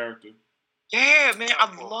anime character. Yeah, man,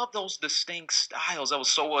 I love those distinct styles. That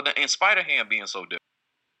was so well done. And Spider-Ham being so different.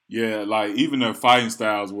 Yeah, like even their fighting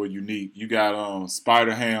styles were unique. You got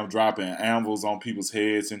Spider-Ham dropping anvils on people's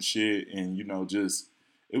heads and shit, and you know,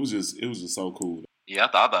 it was just so cool. Yeah, I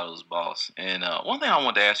thought it was boss. And one thing I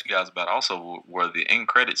wanted to ask you guys about also were the end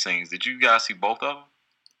credit scenes. Did you guys see both of them?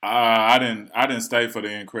 I didn't stay for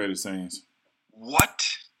the end credit scenes. What?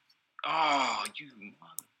 Oh,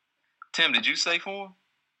 Tim, did you stay for them?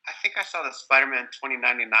 I think I saw the Spider-Man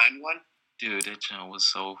 2099 one. Dude, that show was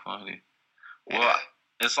so funny. Well,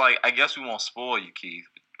 it's like, I guess we won't spoil you, Keith,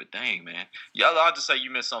 but dang, man. Yeah, I'll just say you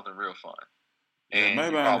missed something real fun. And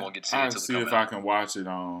maybe you probably won't get to see it I'll see if I can watch it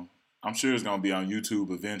on. I'm sure it's gonna be on YouTube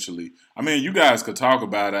eventually. I mean, you guys could talk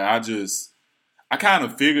about it. I kind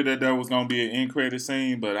of figured that there was gonna be an end credit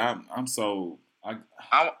scene, but I'm just kind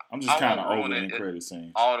of over the end credit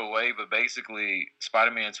scene all the way. But basically,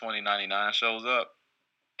 Spider-Man 2099 shows up.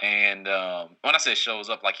 And when I say shows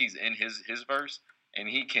up, like he's in his verse, and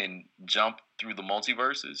he can jump through the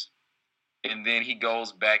multiverses. And then he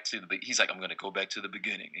goes back to he's like, I'm going to go back to the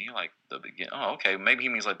beginning. And you're like, the beginning? Oh, okay. Maybe he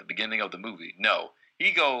means like the beginning of the movie. No.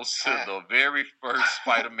 He goes to the very first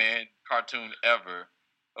Spider-Man cartoon ever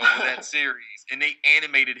of that series. And they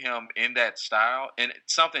animated him in that style. And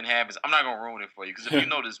something happens. I'm not going to ruin it for you, because if you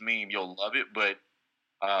know this meme, you'll love it. But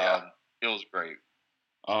it was great.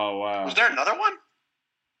 Oh, wow. Was there another one?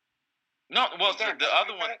 No, well, the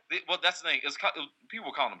other one. Well, that's the thing.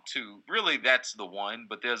 People call them two. Really, that's the one.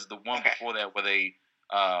 But there's the one before that where they,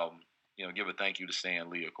 give a thank you to Stan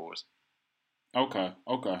Lee, of course. Okay.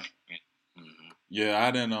 Mm-hmm. Yeah,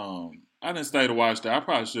 I didn't stay to watch that. I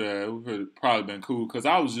probably should have. It would have probably been cool, because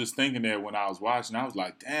I was just thinking that when I was watching. I was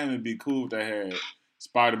like, damn, it'd be cool if they had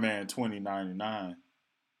Spider-Man 2099.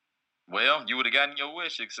 Well, you would have gotten your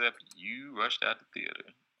wish, except you rushed out the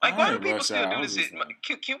theater. Like, why do people still do this?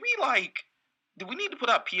 Can we like? Do we need to put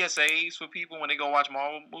out PSAs for people when they go watch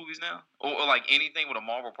Marvel movies now, or like anything with a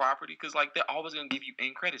Marvel property? Because like they're always gonna give you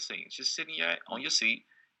end credit scenes. Just sitting on your seat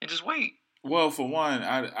and just wait. Well, for one,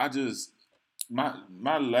 I just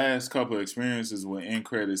my last couple of experiences with end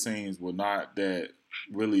credit scenes were not that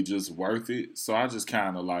really just worth it. So I just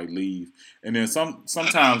kind of like leave. And then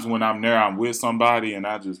sometimes when I'm there, I'm with somebody, and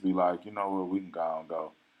I just be like, you know what, we can go and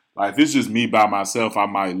go. Like if it's just me by myself, I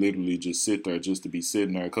might literally just sit there just to be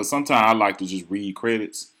sitting there. Because sometimes I like to just read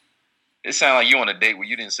credits. It sounds like you on a date where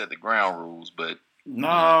you didn't set the ground rules, but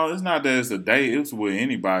no, it's not that it's a date. It's with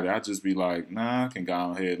anybody. I just be like, nah, I can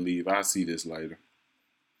go ahead and leave. I'll see this later.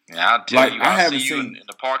 Yeah, I'll tell you. I'll see you in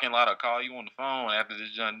the parking lot. I'll call you on the phone after this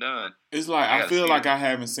done. It's like I feel like I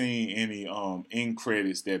haven't seen any end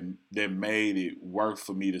credits that made it worth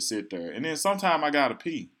for me to sit there. And then sometimes I gotta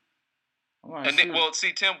pee. Like, and then, well,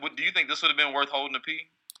 see, Tim, do you think this would have been worth holding a pee?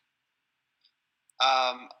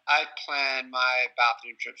 I plan my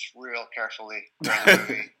bathroom trips real carefully during the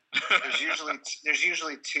movie. There's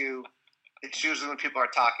usually two. It's usually when people are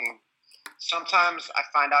talking. Sometimes I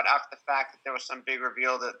find out after the fact that there was some big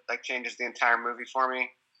reveal that like changes the entire movie for me.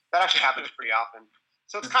 That actually happens pretty often.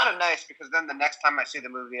 So it's kind of nice because then the next time I see the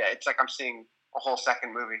movie, it's like I'm seeing a whole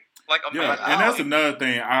second movie. Like and that's another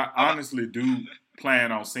thing. I honestly do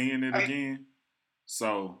plan on seeing it again.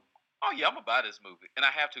 So. Oh yeah, I'm gonna buy this movie, and I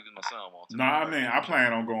have to because my son wants to. No, I mean I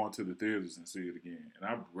plan on going to the theaters and see it again, and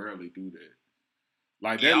I rarely do that.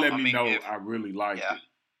 Like that let me know I really like it.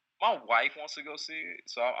 My wife wants to go see it,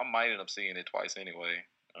 so I might end up seeing it twice anyway.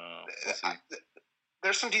 We'll see.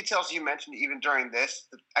 There's some details you mentioned even during this.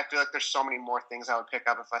 I feel like there's so many more things I would pick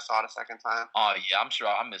up if I saw it a second time. Oh yeah, I'm sure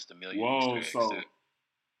I missed a million. Whoa, so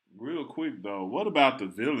real quick though, what about the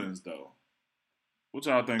villains though? What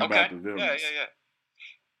y'all think about the villains? Yeah.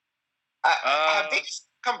 Have they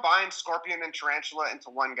combined Scorpion and Tarantula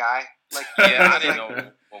into one guy? Like, I didn't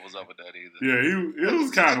know what was up with that either. Yeah, it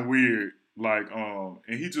was kind of weird. Like,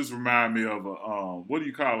 and he just reminded me of a what do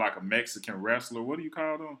you call like a Mexican wrestler? What do you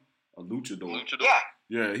call them? A luchador.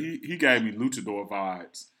 Yeah, he gave me luchador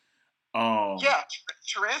vibes.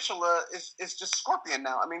 Tarantula is just Scorpion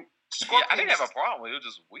now. I mean, Scorpion. Yeah, I didn't have a problem with it. It was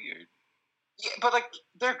just weird. Yeah, but like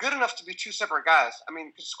they're good enough to be two separate guys. I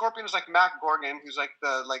mean, Scorpion is like Matt Gorgon, who's like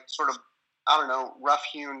the sort of I don't know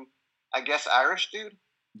rough-hewn, I guess Irish dude.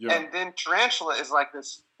 Yeah. And then Tarantula is like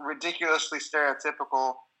this ridiculously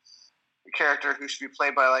stereotypical character who should be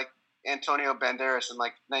played by like Antonio Banderas in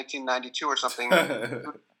like 1992 or something.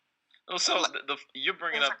 So you're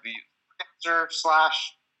bringing up the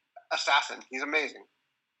 / assassin. He's amazing.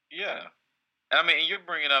 Yeah, I mean, you're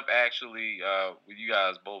bringing up actually. With you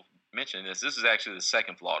guys both mentioning this is actually the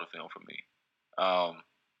second flaw of the film for me.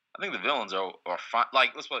 I think the villains are fine.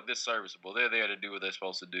 Like, let's put this serviceable. They're there to do what they're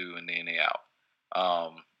supposed to do, and then they out.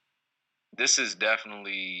 This is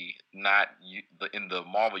definitely not in the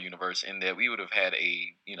Marvel universe in that we would have had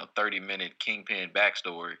a 30-minute Kingpin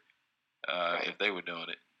backstory if they were doing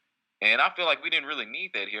it. And I feel like we didn't really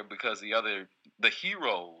need that here because the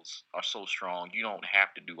heroes are so strong. You don't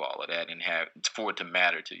have to do all of that and for it to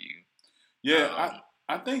matter to you. Yeah,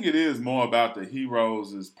 I think it is more about the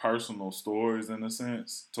heroes' personal stories in a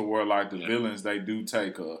sense, to where like the villains, they do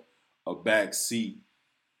take a back seat.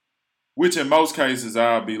 Which in most cases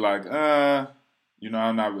I'll be like, I'm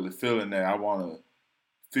not really feeling that. I want to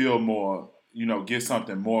feel more, get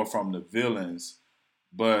something more from the villains.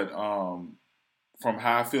 But from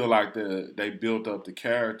how I feel like they built up the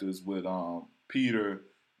characters with Peter,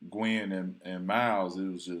 Gwen, and Miles,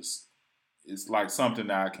 it's like something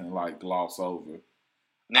that I can like gloss over.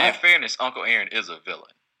 Now, in fairness, Uncle Aaron is a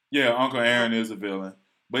villain. Yeah, Uncle Aaron is a villain.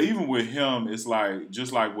 But even with him, it's like,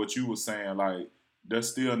 just like what you were saying, like,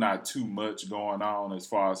 there's still not too much going on as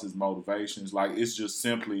far as his motivations. Like, it's just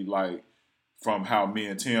simply like, from how me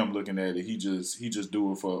and Tim looking at it, he just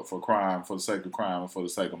do it for crime, for the sake of crime, and for the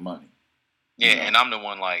sake of money. Yeah, and I'm the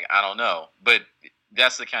one like, I don't know. But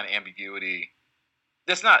that's the kind of ambiguity.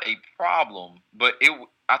 That's not a problem, but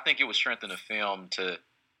I think it would strengthen the film to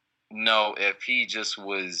know if he just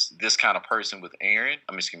was this kind of person with Aaron.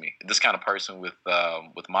 This kind of person with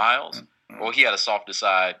Miles, or he had a softer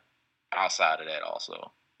side outside of that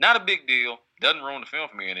also. Not a big deal. Doesn't ruin the film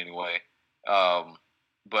for me in any way.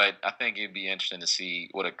 But I think it'd be interesting to see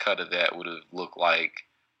what a cut of that would have looked like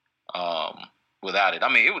without it. I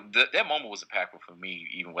mean, that moment was impactful for me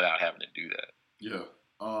even without having to do that. Yeah.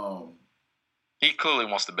 He clearly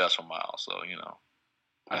wants the best for Miles, so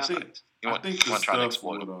I think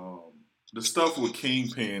the stuff with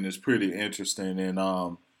Kingpin is pretty interesting, and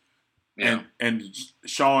Yeah. and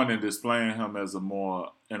showing and displaying him as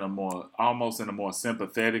almost in a more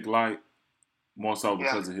sympathetic light, more so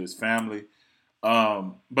because of his family.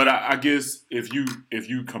 But I guess if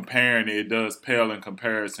you comparing it, it does pale in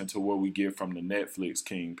comparison to what we get from the Netflix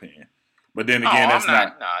Kingpin. But then again, that's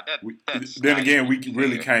not. Then again, we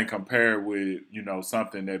really can't compare it with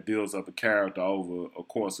something that builds up a character over a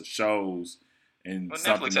course of shows and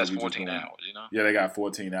something Netflix that has 14 hours. Yeah, they got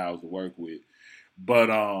 14 hours to work with. But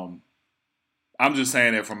I'm just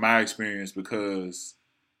saying that from my experience, because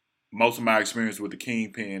most of my experience with the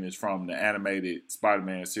Kingpin is from the animated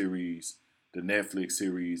Spider-Man series, the Netflix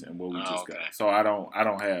series, and what we just got. So I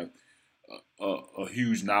don't have a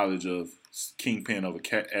huge knowledge of Kingpin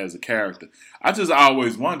as a character. I just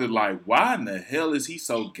always wondered, like, why in the hell is he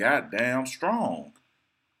so goddamn strong?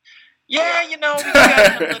 Yeah, we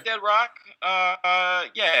gotta let that rock.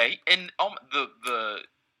 Yeah, and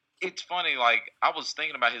it's funny. Like, I was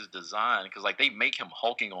thinking about his design because like they make him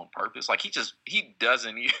hulking on purpose. Like he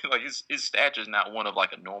doesn't like his stature is not one of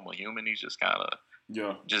like a normal human. He's just kind of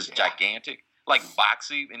just gigantic. Like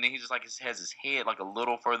boxy, and then he just like has his head like a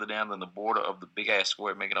little further down than the border of the big ass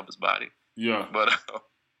square making up his body. Yeah, but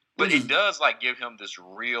it does like give him this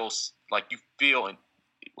real like you feel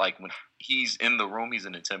like when he's in the room, he's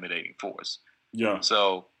an intimidating force. Yeah.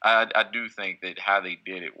 So I do think that how they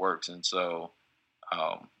did it works, and so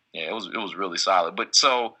it was really solid. But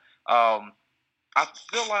so I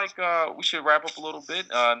feel like we should wrap up a little bit.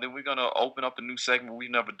 Then we're gonna open up a new segment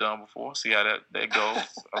we've never done before. See how that goes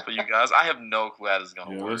for you guys. I have no clue how this is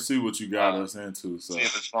gonna work. Let's see what you got us into. So see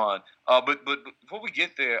if it's fun. But before we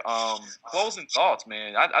get there, closing thoughts,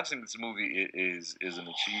 man. I just think this movie is an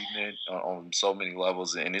achievement on so many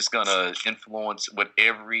levels, and it's gonna influence what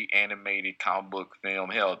every animated comic book film,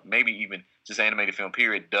 hell, maybe even just animated film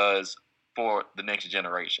period, does for the next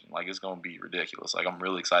generation. Like, it's gonna be ridiculous. Like, I'm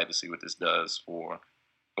really excited to see what this does for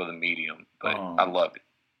the medium. But I love it.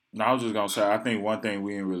 No, I was just gonna say, I think one thing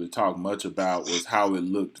we didn't really talk much about was how it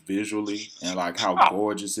looked visually and like how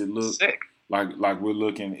gorgeous it looked. Sick. Like we're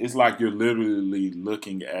looking, it's like you're literally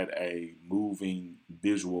looking at a moving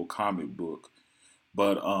visual comic book,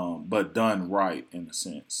 but done right in a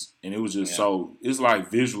sense. And it was just it's like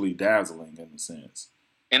visually dazzling in a sense.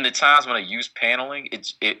 In the times when I use paneling,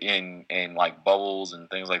 it's in like bubbles and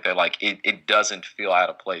things like that. Like it doesn't feel out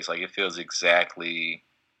of place. Like, it feels exactly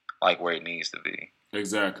like where it needs to be.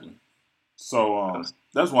 Exactly. So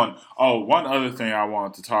that's one. Oh, one other thing I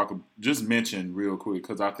wanted to just mention real quick,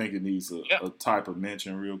 because I think it needs a type of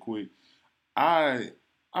mention real quick. I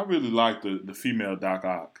really like the female Doc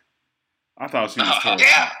Ock. I thought she was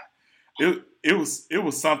terrible. It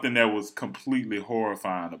was something that was completely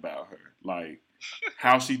horrifying about her. Like,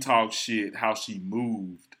 how she talked shit, how she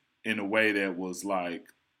moved in a way that was like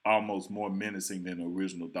almost more menacing than the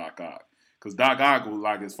original Doc Ock. Because Doc Ock was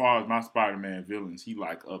like, as far as my Spider-Man villains, he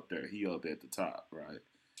like up there. He up at the top, right?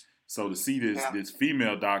 So to see this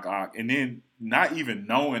female Doc Ock, and then not even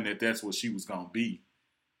knowing that that's what she was going to be,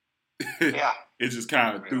 it just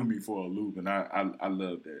kind of threw me for a loop, and I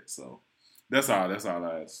love that. So that's all I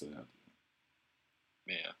had to say.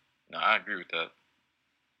 Yeah. No, I agree with that.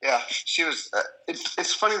 Yeah, she was.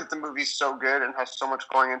 It's funny that the movie's so good and has so much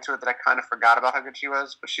going into it that I kind of forgot about how good she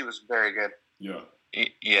was, but she was very good. Yeah.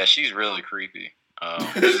 Yeah, she's really creepy.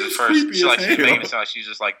 She's making it sound like she's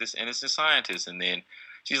just like this innocent scientist, and then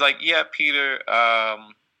she's like, "Yeah, Peter,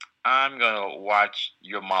 I'm gonna watch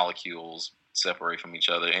your molecules separate from each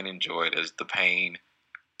other and enjoy it as the pain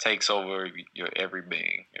takes over your every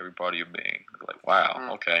being, every part of your being." Like,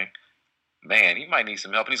 wow, okay. Man, he might need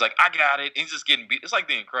some help. And he's like, I got it. And he's just getting beat. It's like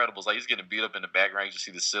The Incredibles. Like, he's getting beat up in the background. You just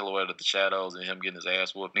see the silhouette of the shadows and him getting his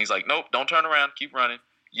ass whooped. And he's like, nope, don't turn around. Keep running.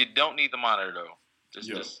 You don't need the monitor, though.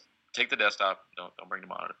 Just take the desktop. Don't bring the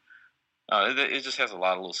monitor. It just has a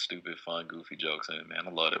lot of little stupid, fun, goofy jokes in it, man. I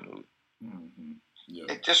love that movie. Mm-hmm. Yeah.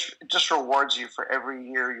 It just rewards you for every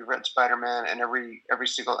year you've read Spider-Man and every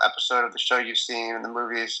single episode of the show you've seen and the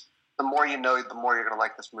movies. The more you know, the more you're going to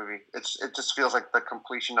like this movie. It just feels like the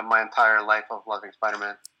completion of my entire life of loving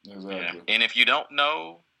Spider-Man. Exactly. Yeah. And if you don't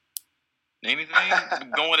know anything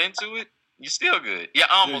going into it, you're still good. Yeah,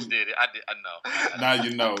 I almost did it. I know. Now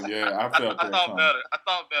you know. Yeah, I felt that. I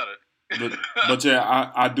thought better. But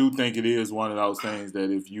yeah, I do think it is one of those things that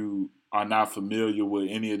if you are not familiar with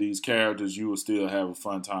any of these characters, you will still have a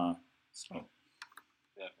fun time. So.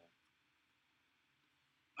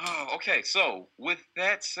 Oh, okay, so with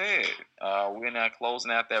that said, we're not closing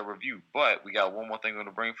out that review, but we got one more thing we're going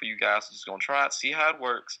to bring for you guys. Just going to try it, see how it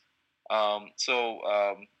works.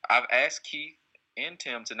 I've asked Keith and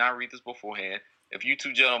Tim to not read this beforehand. If you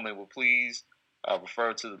two gentlemen would please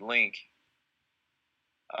refer to the link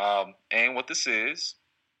And what this is,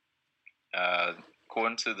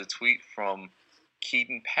 according to the tweet from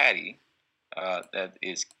Keaton Patty, that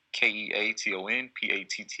is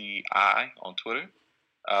KeatonPatti on Twitter.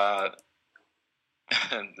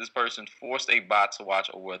 This person forced a bot to watch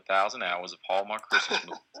over 1,000 hours of Hallmark Christmas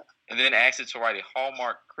movies, and then asked it to write a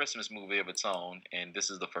Hallmark Christmas movie of its own. And this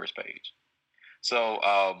is the first page. So,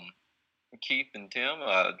 Keith and Tim,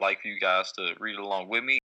 I'd like for you guys to read along with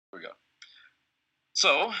me. Here we go.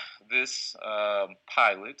 So, this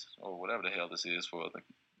pilot, or whatever the hell this is for the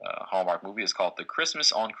Hallmark movie, is called The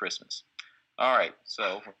Christmas on Christmas. All right,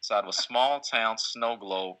 so inside of a small town snow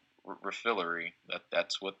globe refillery,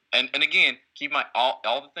 that's what, and again, keep in mind all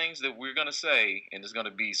the things that we're going to say, and there's going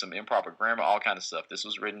to be some improper grammar, all kind of stuff. This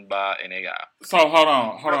was written by an AI. So, hold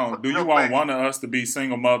on. Do you want one of us to be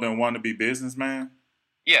single mother and one to be businessman?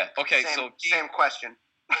 Yeah, okay, Keith, same question.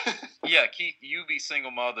 Yeah, Keith, you be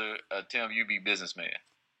single mother, Tim, you be businessman.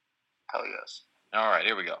 Hell yes. All right,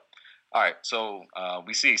 here we go. All right, so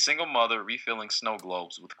we see a single mother refilling snow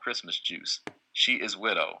globes with Christmas juice. She is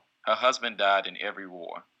widow. Her husband died in every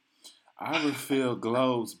war. I refill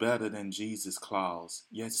globes better than Jesus Claus,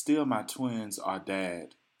 yet still my twins are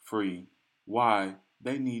dad free. Why?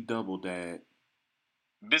 They need double dad.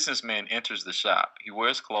 Businessman enters the shop. He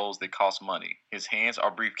wears clothes that cost money. His hands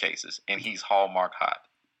are briefcases, and he's Hallmark hot.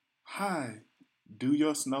 Hi, do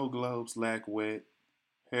your snow globes lack wet?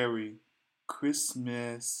 Harry,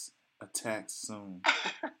 Christmas attacks soon.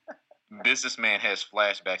 Businessman has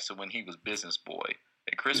flashbacks to when he was business boy.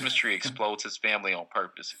 A Christmas tree explodes his family on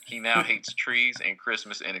purpose. He now hates trees and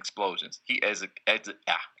Christmas and explosions. He exits the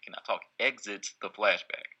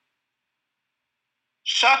flashback.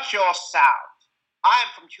 Shut your sound. I am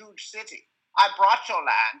from huge city. I brought your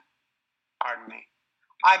land. Pardon me.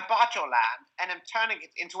 I bought your land and am turning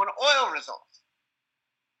it into an oil resort.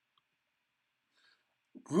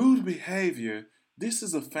 Rude behavior. This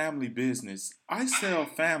is a family business. I sell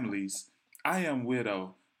families. I am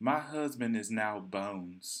widow. My husband is now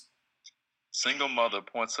bones. Single mother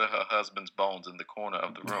points to her husband's bones in the corner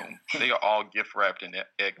of the room. They are all gift wrapped in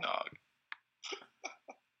eggnog.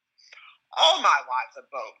 All my wives are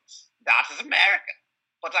bones. That is American.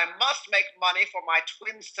 But I must make money for my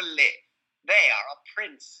twins to live. They are a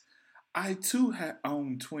prince. I too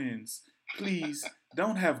own twins. Please,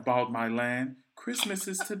 don't have bought my land. Christmas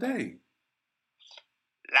is today.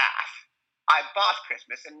 Laugh. I bought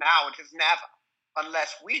Christmas and now it is never.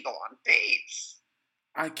 Unless we go on dates.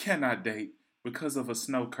 I cannot date because of a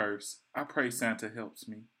snow curse. I pray Santa helps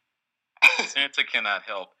me. Santa cannot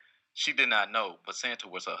help. She did not know, but Santa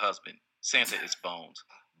was her husband. Santa is Bones.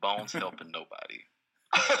 Bones helping nobody.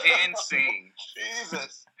 And scene.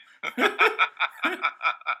 Jesus. My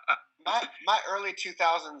early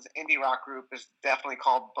 2000s indie rock group is definitely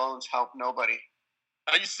called Bones Help Nobody.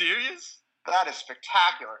 Are you serious? That is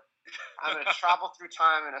spectacular. I'm going to travel through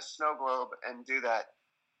time in a snow globe and do that.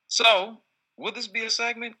 So, will this be a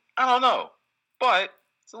segment? I don't know. But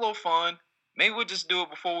it's a little fun. Maybe we'll just do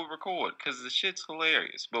it before we record because the shit's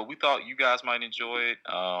hilarious. But we thought you guys might enjoy it.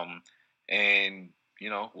 And,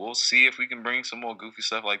 we'll see if we can bring some more goofy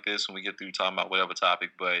stuff like this when we get through talking about whatever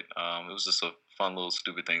topic. But it was just a fun little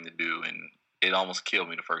stupid thing to do. And it almost killed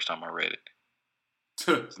me the first time I read it.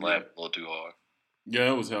 Just laughed a little too hard.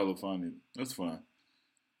 Yeah, it was hella funny. That's fun.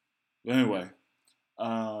 But anyway,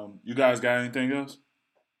 you guys got anything else?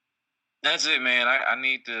 That's it, man. I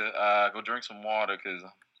need to go drink some water because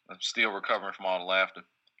I'm still recovering from all the laughter.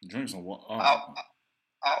 Drink some water.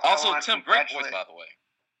 Also, Tim, great voice, by the way.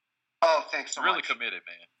 Oh, thanks so much. Really committed,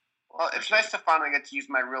 man. Well, it's nice to finally get to use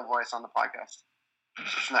my real voice on the podcast.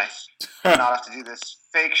 It's nice to not have to do this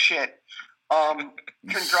fake shit.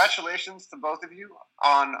 Congratulations to both of you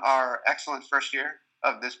on our excellent first year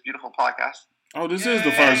of this beautiful podcast. Oh, this is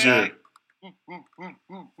the first year.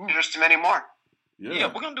 Here's to many more. Yeah,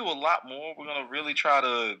 we're going to do a lot more. We're going to really try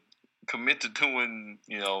to commit to doing,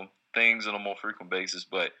 things on a more frequent basis.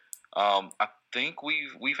 But I think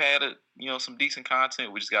we've had some decent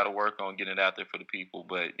content. We just got to work on getting it out there for the people.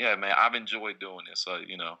 But yeah, man, I've enjoyed doing this. So,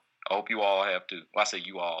 I hope you all have to. Well, I say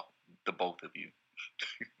you all, the both of you.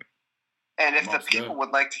 And if the people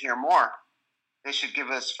would like to hear more, they should give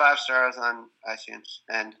us 5 stars on iTunes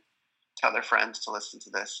and tell their friends to listen to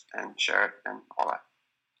this and share it and all that.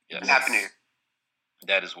 Yes. Happy New Year.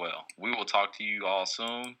 That as well. We will talk to you all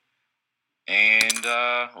soon. And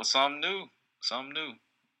with something new.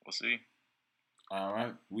 We'll see. All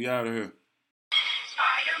right. We out of here.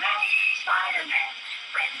 Spider-Man,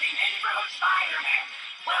 friendly neighborhood Spider-Man.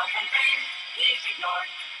 Wealth and fame, he's ignored.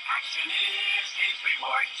 Action is his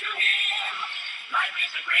reward to him. Life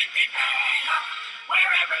is a great big hang-up,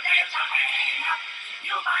 wherever there's a hang-up.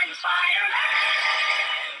 you'll find the Spider-Man.